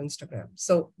moved to Instagram.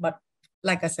 So, but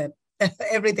like I said,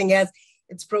 everything has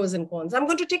its pros and cons. I'm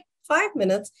going to take 5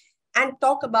 minutes and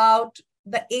talk about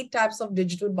the 8 types of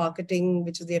digital marketing,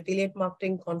 which is the affiliate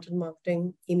marketing, content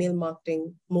marketing, email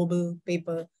marketing, mobile,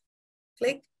 paper,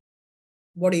 click.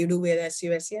 what do you do with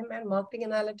SEO, SEM, and marketing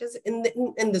analytics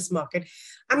in this market?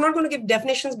 I'm not going to give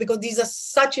definitions because these are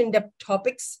such in-depth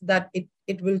topics that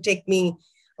it will take me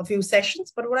a few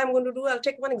sessions. But what I'm going to do, I'll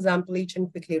take one example each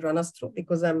and quickly run us through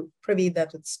because I'm privy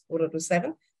that it's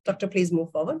 4:07. Doctor, please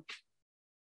move forward.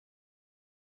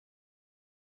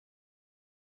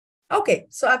 Okay,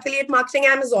 so affiliate marketing,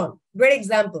 Amazon, great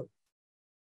example.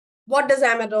 What does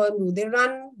Amazon do? They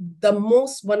run the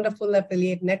most wonderful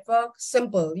affiliate network.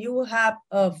 Simple. You have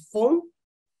a phone,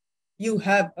 you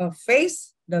have a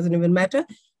face, doesn't even matter.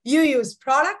 You use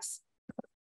products,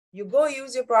 you go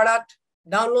use your product,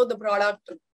 download the product,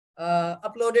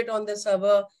 upload it on the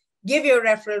server, give your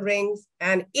referral rings.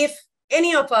 And if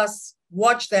any of us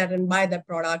watch that and buy that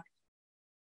product,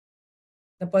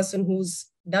 the person who's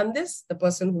done this, the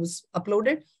person who's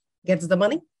uploaded gets the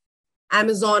money.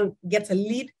 Amazon gets a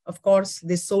lead. Of course,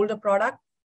 they sold a product.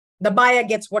 The buyer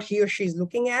gets what he or she is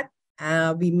looking at.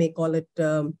 We may call it,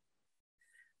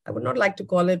 I would not like to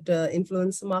call it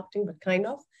influencer marketing, but kind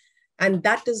of. And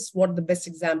that is what the best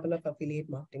example of affiliate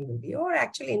marketing will be, or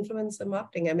actually influencer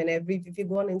marketing. I mean, if you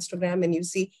go on Instagram and you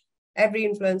see every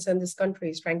influencer in this country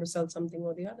is trying to sell something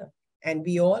or the other. And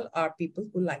we all are people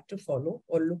who like to follow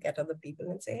or look at other people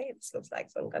and say, hey, this looks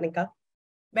like some Kanika.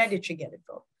 Where did she get it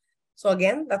from? So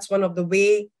again, that's one of the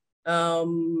way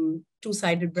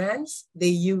two-sided brands, they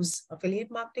use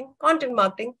affiliate marketing, content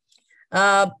marketing.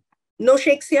 No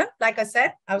shakes here. Like I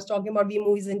said, I was talking about V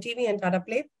Movies and TV and Tata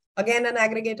Play. Again, an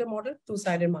aggregator model,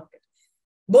 two-sided market.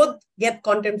 Both get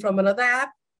content from another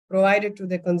app, provided to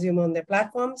the consumer on their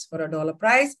platforms for $1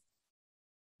 price.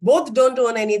 Both don't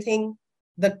own anything.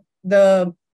 The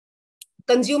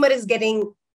consumer is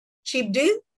getting cheap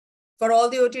deal for all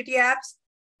the OTT apps.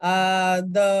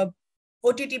 The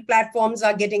OTT platforms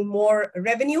are getting more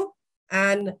revenue,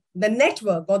 and the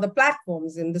network or the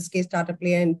platforms, in this case, Tata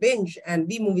Play and Binge and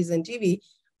V Movies and TV,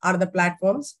 are the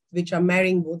platforms which are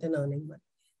marrying both and earning money.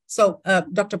 So,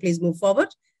 Doctor, please move forward.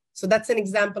 So that's an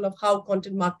example of how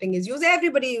content marketing is used.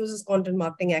 Everybody uses content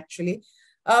marketing actually.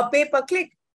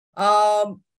 Pay-per-click.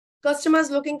 Customers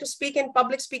looking to speak in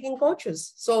public speaking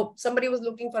coaches. So somebody was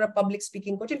looking for a public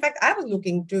speaking coach. In fact, I was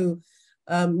looking to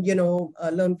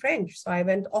learn French. So I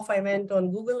went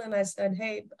on Google and I said,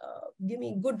 hey, give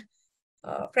me good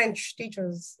French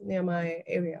teachers near my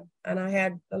area. And I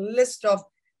had a list of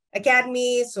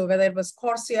academies. So whether it was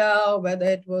Coursera, whether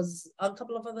it was a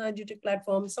couple of other edutech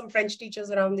platforms, some French teachers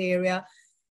around the area.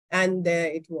 And there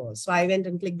it was. So I went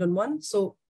and clicked on one.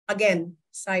 So again,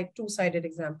 two-sided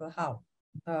example, how?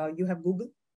 You have Google,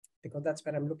 because that's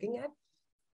what I'm looking at.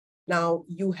 Now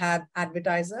you have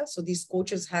advertisers. So these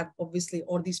coaches have obviously,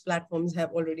 or these platforms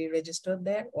have already registered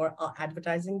there or are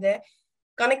advertising there.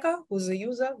 Kanika, who's a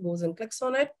user, goes and clicks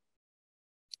on it,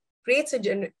 creates a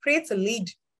lead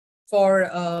for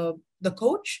the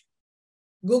coach.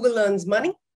 Google earns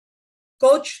money.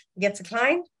 Coach gets a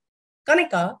client.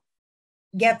 Kanika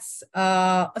gets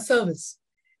a service.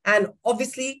 And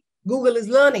obviously, Google is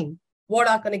learning what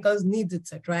are Kanika's needs,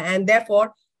 etc. And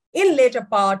therefore, in later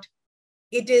part,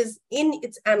 it is in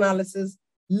its analysis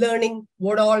learning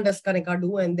what all does Kanika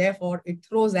do, and therefore it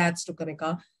throws ads to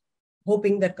Kanika,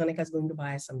 hoping that Kanika is going to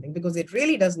buy something, because it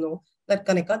really does know that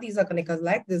Kanika, these are Kanika's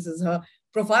life, this is her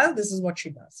profile, this is what she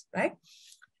does, right?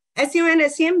 SEO and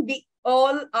SEM, we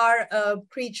all are a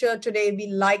creature today. We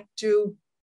like to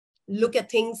look at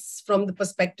things from the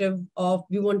perspective of,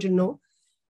 we want to know.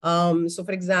 So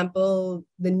for example,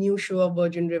 the new show of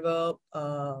Virgin River,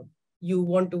 I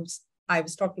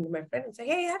was talking to my friend and say,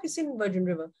 hey, have you seen Virgin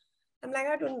River? I'm like,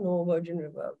 I don't know Virgin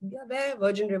River. Yeah, where?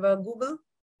 Virgin River, Google,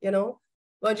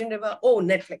 Virgin River, oh,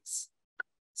 Netflix.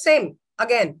 Same,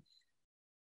 again.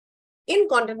 In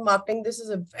content marketing, this is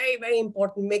a very, very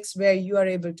important mix where you are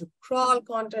able to crawl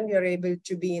content, you're able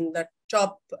to be in the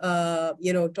top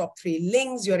 3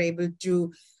 links, you're able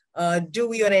to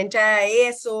do your entire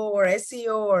ASO or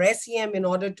SEO or SEM in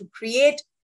order to create,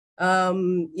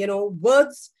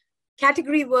 words,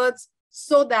 category words,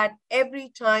 so that every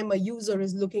time a user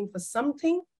is looking for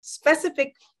something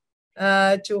specific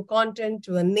to a content,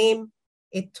 to a name,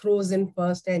 it throws in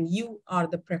first and you are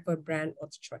the preferred brand of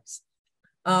choice.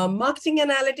 Marketing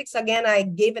analytics, again, I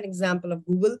gave an example of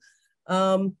Google.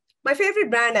 My favorite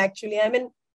brand, actually,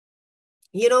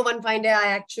 one fine day I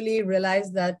actually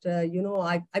realized that, I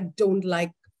don't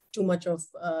like too much of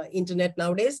internet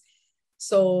nowadays.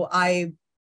 So I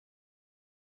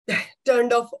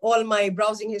turned off all my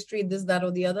browsing history, this, that,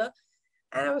 or the other.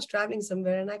 And I was traveling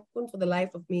somewhere and I couldn't, for the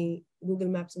life of me, Google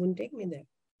Maps wouldn't take me there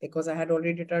because I had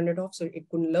already turned it off. So it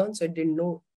couldn't learn. So it didn't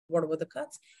know what were the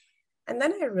cuts. And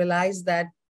then I realized that,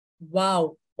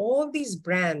 wow, all these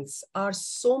brands are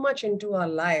so much into our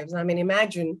lives. I mean,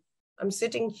 imagine I'm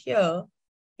sitting here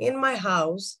in my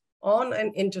house on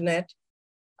the internet,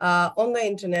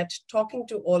 talking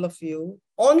to all of you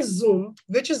on Zoom,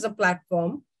 which is a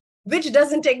platform which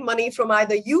doesn't take money from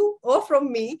either you or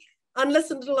from me,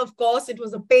 unless until, of course, it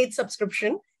was a paid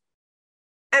subscription.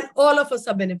 And all of us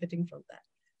are benefiting from that.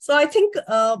 So I think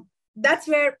that's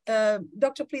where,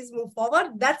 Doctor, please move forward.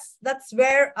 That's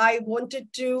where I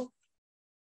wanted to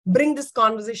bring this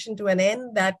conversation to an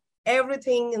end, that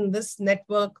everything in this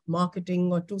network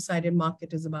marketing or two-sided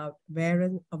market is about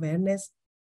awareness,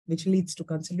 which leads to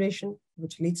consideration,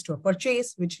 which leads to a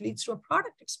purchase, which leads to a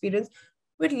product experience,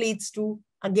 which leads to,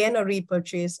 again, a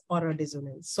repurchase or a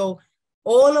dissonance. So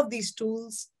all of these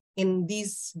tools in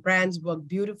these brands work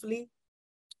beautifully.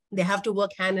 They have to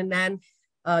work hand in hand.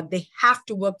 They have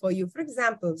to work for you. For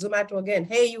example, Zomato again,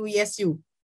 hey, you, yes, you.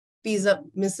 Pizza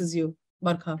misses you,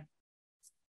 Barkha.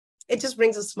 It just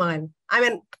brings a smile. I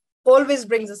mean, always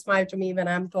brings a smile to me when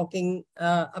I'm talking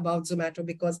about Zomato,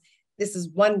 because this is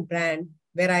one brand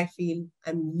where I feel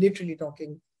I'm literally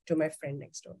talking to my friend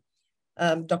next door.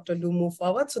 Dr. Lu, move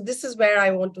forward. So this is where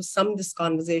I want to sum this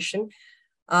conversation.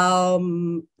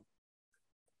 It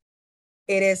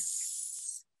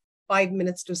is 5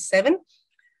 minutes to 7.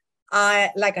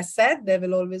 Like I said, there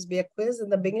will always be a quiz in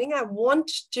the beginning. I want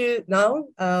to now,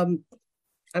 I'm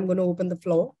going to open the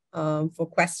floor for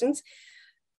questions.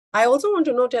 I also want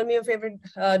to know, tell me your favorite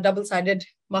double-sided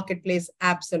marketplace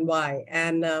apps and why.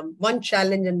 And one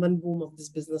challenge and one boom of this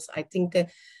business. I think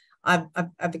I've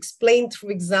explained through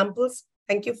examples.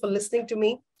 Thank you for listening to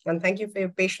me, and thank you for your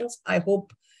patience. I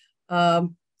hope I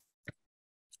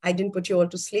didn't put you all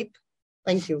to sleep.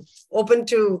 Thank you. Open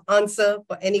to answer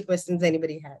for any questions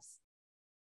anybody has.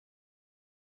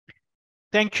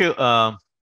 Thank you,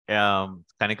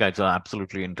 Kanika. It's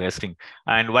absolutely interesting.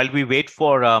 And while we wait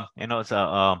for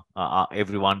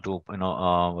everyone to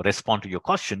respond to your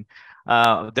question,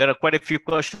 there are quite a few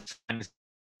questions, and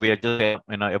we are just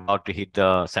about to hit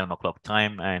the 7 o'clock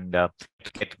time, and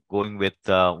get going with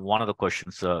one of the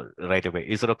questions right away.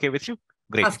 Is it okay with you?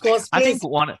 Great. Of course, please.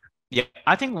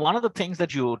 I think one of the things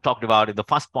that you talked about in the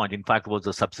first point, in fact, was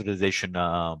the subsidization,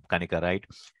 Kanika, right?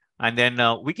 And then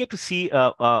we get to see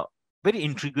very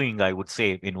intriguing, I would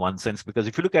say, in one sense, because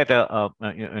if you look at a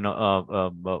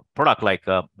product like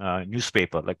a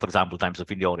newspaper, like for example, Times of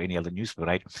India or any other newspaper,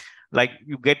 right? Like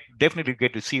you definitely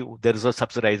get to see there is a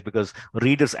subsidized, because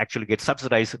readers actually get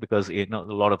subsidized because a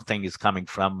lot of thing is coming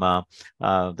from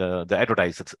the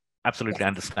advertisers. Absolutely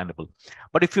understandable.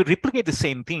 But if you replicate the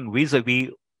same thing vis-a-vis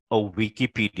a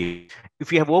Wikipedia,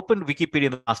 if you have opened Wikipedia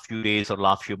in the last few days or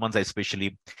last few months,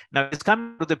 especially, now it's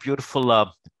coming with a beautiful,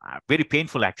 very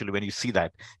painful actually when you see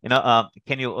that.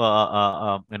 Can you,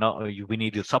 we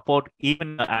need your support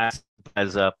even as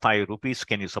 5 rupees.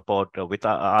 Can you support with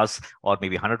us, or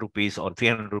maybe 100 rupees or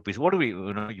 300 rupees? What do we,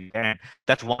 you can?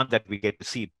 That's one that we get to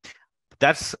see.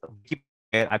 That's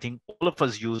I think all of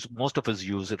us use, most of us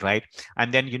use it, right?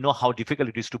 And then you know how difficult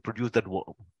it is to produce that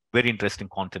very interesting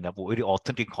content, very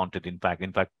authentic content. In fact,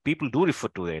 people do refer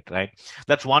to it, right?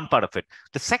 That's one part of it.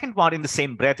 The second part, in the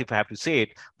same breath, if I have to say it,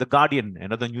 The Guardian,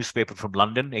 another newspaper from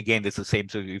London, again, it's the same.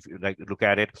 So if you like look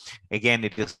at it, again,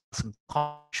 it is some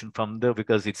caution from there,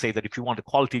 because it says that if you want a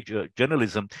quality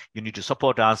journalism, you need to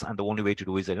support us, and the only way to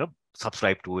do is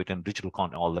subscribe to it and digital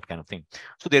content, all that kind of thing.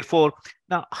 So therefore,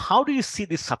 now, how do you see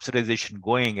this subsidization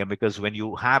going? And because when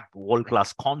you have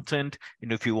world-class content,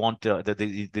 if you want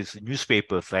these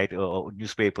newspapers, right,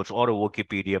 newspapers or a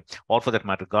Wikipedia, or for that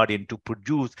matter, Guardian, to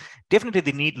produce, definitely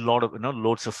they need a lot of,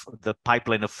 loads of the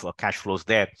pipeline of cash flows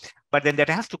there. But then that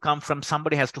has to come from,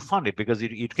 somebody has to fund it, because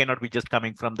it cannot be just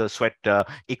coming from the sweat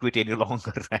equity any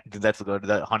longer, right? That's good.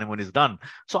 The honeymoon is done.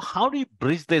 So how do you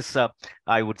bridge this,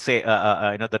 I would say,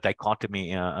 the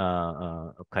dichotomy,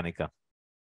 Kanika?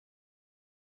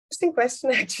 Interesting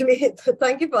question, actually.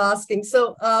 Thank you for asking.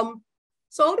 So,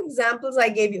 all the examples I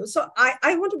gave you. So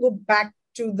I want to go back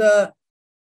to the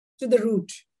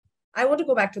root. I want to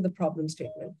go back to the problem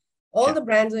statement. All the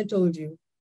brands I told you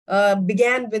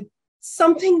began with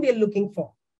something we're looking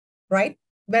for, right?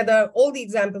 Whether all the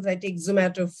examples I take,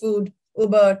 Zomato, food,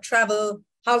 Uber, travel,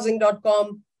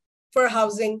 housing.com, for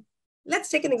housing. Let's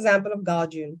take an example of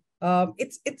Guardian.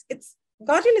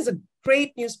 Guardian is a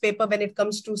great newspaper when it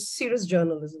comes to serious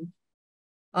journalism.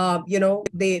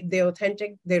 They're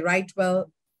authentic, they write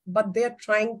well, but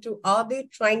are they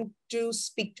trying to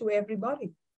speak to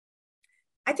everybody?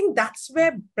 I think that's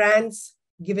where brands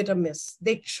give it a miss.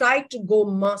 They try to go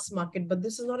mass market, but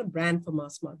this is not a brand for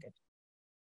mass market.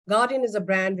 Guardian is a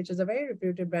brand which is a very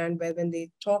reputed brand where when they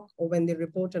talk or when they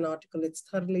report an article, it's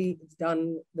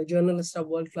done. The journalists are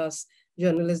world-class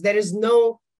journalists. There is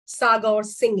no saga or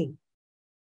singing.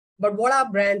 But what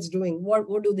are brands doing?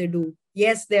 What do they do?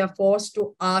 Yes, they are forced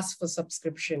to ask for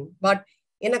subscription. But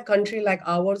in a country like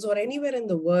ours or anywhere in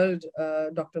the world,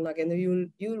 Dr. Nagendra,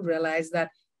 you'll realize that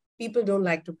people don't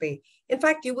like to pay. In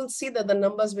fact, you will see that the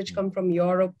numbers which come from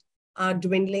Europe are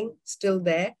dwindling, still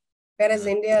there. Whereas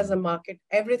India as a market,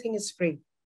 everything is free.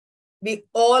 We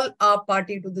all are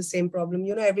party to the same problem.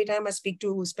 You know, every time I speak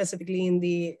to specifically in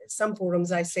some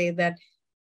forums, I say that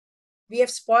we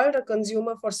have spoiled a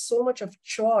consumer for so much of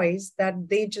choice that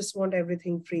they just want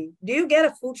everything free. Do you get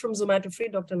a food from Zomato free,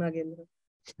 Dr. Nagendra?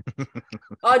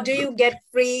 Or do you get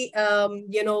free,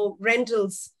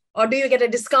 rentals? Or do you get a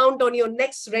discount on your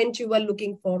next rent you were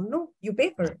looking for? No, you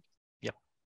pay for it. Yep.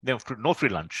 There's no free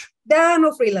lunch. There are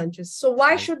no free lunches. So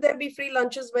why should there be free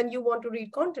lunches when you want to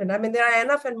read content? I mean, there are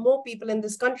enough and more people in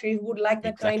this country who would like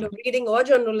that kind of reading or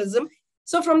journalism.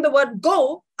 So from the word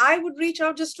go, I would reach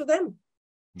out just to them.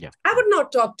 Yeah. I would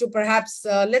not talk to perhaps,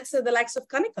 let's say, the likes of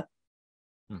Kanika.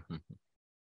 Mm-hmm.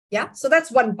 Yeah, so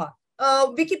that's one part.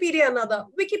 Wikipedia, another.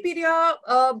 Wikipedia,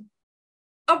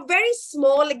 a very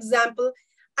small example.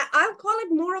 I'll call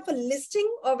it more of a listing,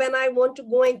 or when I want to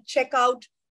go and check out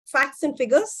facts and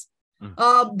figures.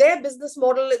 Their business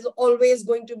model is always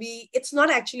going to be, it's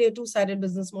not actually a two-sided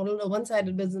business model, a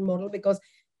one-sided business model, because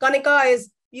Kanika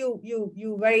is,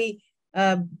 you very,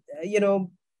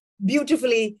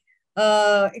 beautifully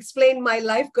explained my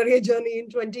life career journey in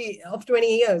 20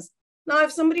 years. Now,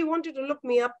 if somebody wanted to look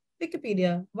me up,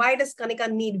 Wikipedia. Why does Kanika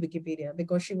need Wikipedia?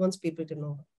 Because she wants people to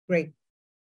know her. Great.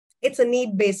 It's a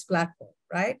need-based platform,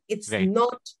 right? It's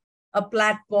not a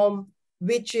platform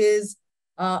which is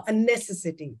a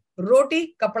necessity.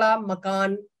 Roti, kapda,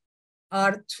 makan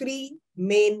are three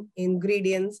main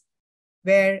ingredients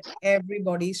where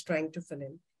everybody is trying to fill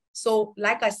in. So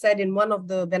like I said in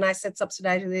when I said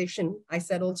subsidization, I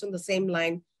said also in the same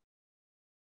line,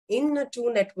 in a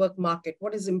two-network market,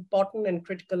 what is important and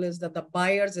critical is that the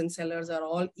buyers and sellers are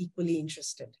all equally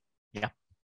interested. Yeah.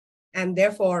 And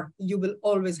therefore, you will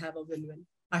always have a win-win.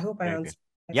 I hope I answered.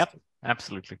 Yep,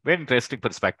 absolutely. Very interesting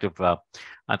perspective, I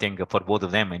think, for both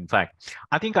of them. In fact,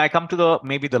 I think I come to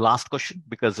maybe the last question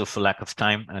because of lack of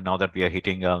time. And now that we are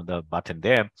hitting the button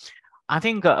there, I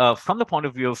think from the point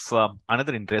of view of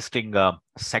another interesting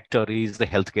sector is the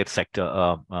healthcare sector,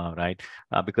 right?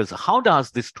 Because how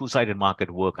does this two-sided market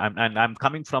work? I'm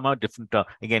coming from a different,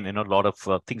 again, a lot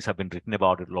of things have been written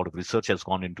about it. A lot of research has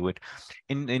gone into it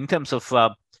in terms of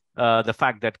the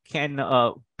fact that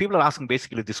people are asking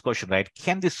basically this question, right?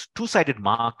 Can this two-sided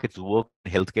markets work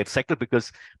in healthcare sector? Because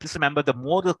please remember, the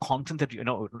more the content that,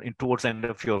 towards the end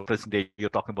of your presentation, you're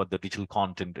talking about the digital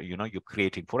content, you're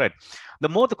creating for it. The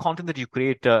more the content that you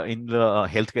create in the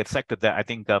healthcare sector, that I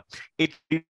think it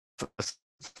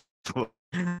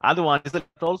other one is that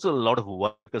also a lot of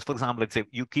work, because, for example, let's say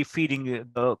you keep feeding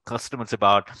the customers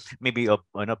about maybe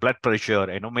blood pressure,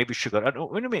 maybe sugar,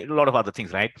 a lot of other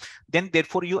things, right? Then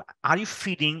therefore, are you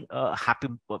feeding a happy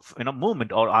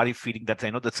moment, or are you feeding that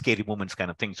the scary moments kind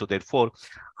of thing? So therefore,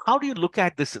 how do you look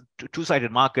at this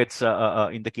two-sided markets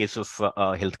in the case of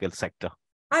healthcare sector?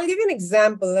 I'll give you an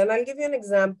example, and I'll give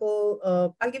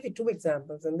you two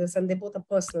examples in this, and they both are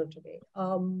personal to me.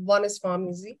 One is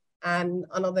pharmacy. And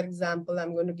another example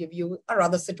I'm going to give you, a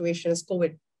rather situation, is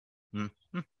COVID.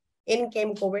 Mm-hmm. In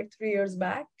came COVID 3 years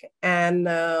back, and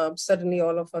suddenly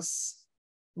all of us,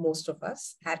 most of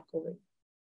us, had COVID.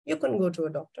 You couldn't go to a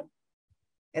doctor.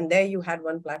 And there you had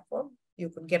one platform. You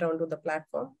could get onto the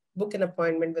platform, book an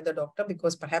appointment with a doctor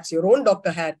because perhaps your own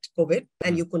doctor had COVID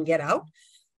and you couldn't get out.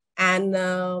 And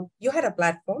you had a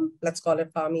platform, let's call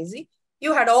it pharmacy.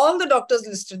 You had all the doctors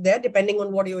listed there, depending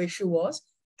on what your issue was,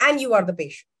 and you are the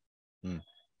patient.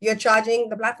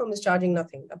 The platform is charging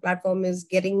nothing. The platform is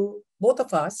getting both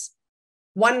of us,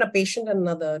 one a patient and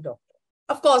another a doctor.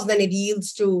 Of course, then it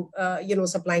yields to,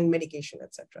 supplying medication,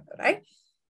 etc. Right?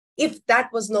 If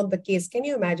that was not the case, can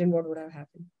you imagine what would have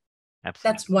happened?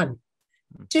 Absolutely. That's one.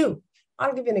 Two,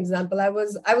 I'll give you an example. I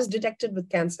was detected with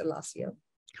cancer last year.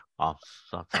 Oh,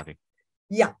 sorry.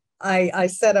 Yeah, I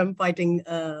said I'm fighting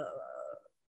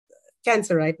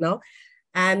cancer right now.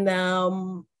 And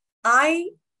I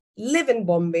live in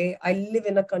Bombay. I live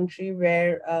in a country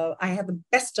where I have the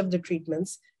best of the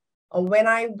treatments. When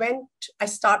I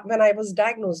was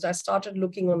diagnosed, I started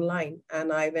looking online,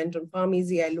 and I went on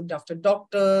pharmacy. I looked after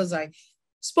doctors. I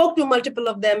spoke to multiple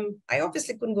of them. I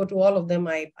obviously couldn't go to all of them.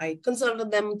 I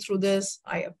consulted them through this.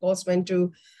 I, of course, went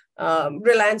to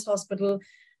Reliance Hospital.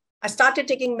 I started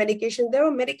taking medication. There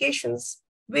were medications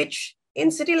which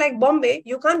in city like Bombay,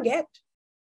 you can't get.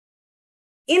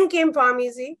 In came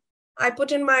pharmacy. I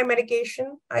put in my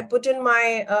medication. I put in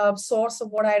my source of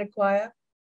what I require.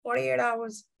 48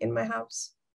 hours in my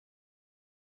house.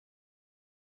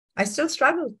 I still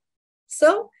struggle.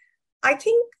 So I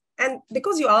think, and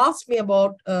because you asked me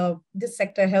about this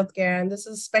sector, healthcare, and this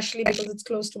is especially because it's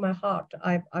close to my heart,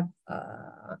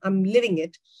 I'm living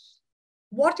it.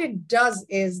 What it does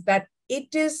is that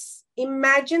it is,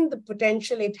 imagine the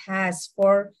potential it has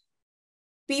for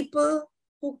people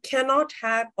who cannot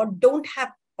have or don't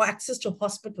have access to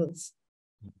hospitals.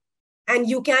 And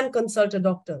you can consult a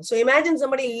doctor. So imagine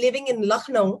somebody living in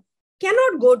Lucknow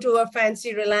cannot go to a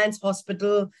fancy Reliance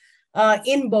hospital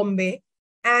in Bombay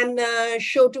and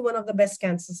show to one of the best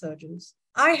cancer surgeons.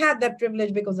 I had that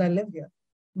privilege because I live here.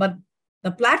 But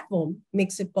the platform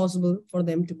makes it possible for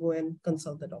them to go and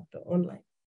consult the doctor online.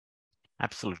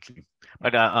 Absolutely.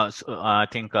 But I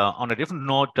think on a different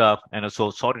note, so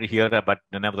sorry to hear that, but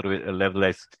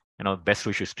nevertheless, best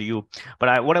wishes to you.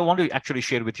 But what I want to actually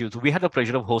share with you is we had the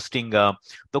pleasure of hosting the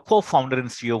co-founder and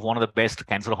CEO of one of the best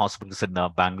cancer hospitals in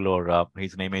Bangalore.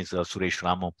 His name is Suresh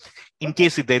Ramu. In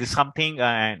case if there is something,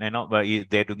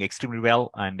 they're doing extremely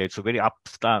well, and it's a very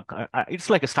it's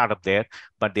like a startup there,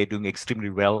 but they're doing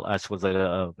extremely well as far as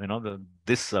the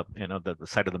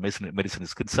side of the medicine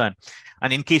is concerned.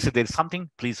 And in case if there's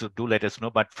something, please do let us know.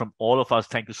 But from all of us,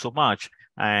 thank you so much,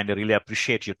 and I really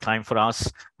appreciate your time for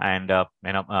us. And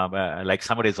like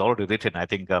somebody has already written, I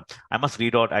think I must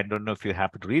read out. I don't know if you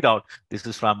happen to read out. This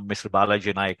is from Mr.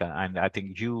 Balaji Naika, and I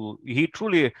think he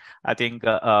truly, I think,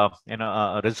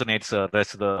 resonates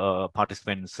rest of the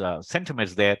participants'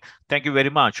 sentiments there. Thank you very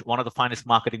much. One of the finest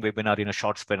marketing webinar in a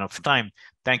short span of time.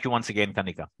 Thank you once again,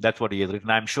 Kanika. That's what he has written.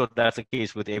 I'm sure that's the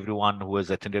case with everyone who has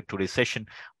attended today's session.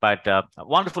 But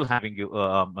wonderful having you,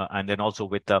 and then also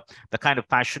with the kind of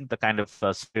passion, the kind of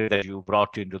spirit that you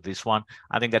brought into this one.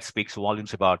 I think that speaks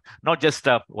volumes about not just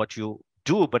what you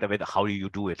do, but how you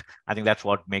do it. I think that's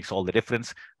what makes all the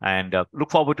difference. And look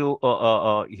forward to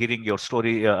hearing your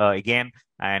story again.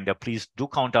 And please do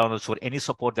count on us for any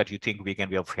support that you think we can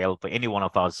be of help. Any one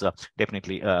of us,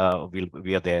 definitely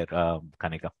we are there,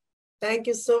 Kanika. Thank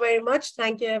you so very much.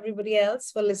 Thank you, everybody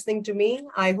else, for listening to me.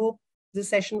 I hope this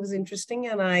session was interesting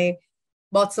and I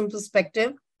brought some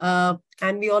perspective.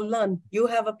 And we all learn. You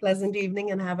have a pleasant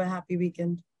evening and have a happy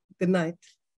weekend. Good night.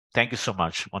 Thank you so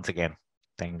much once again.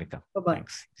 Thank you, Nika. Bye-bye.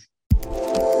 Thanks.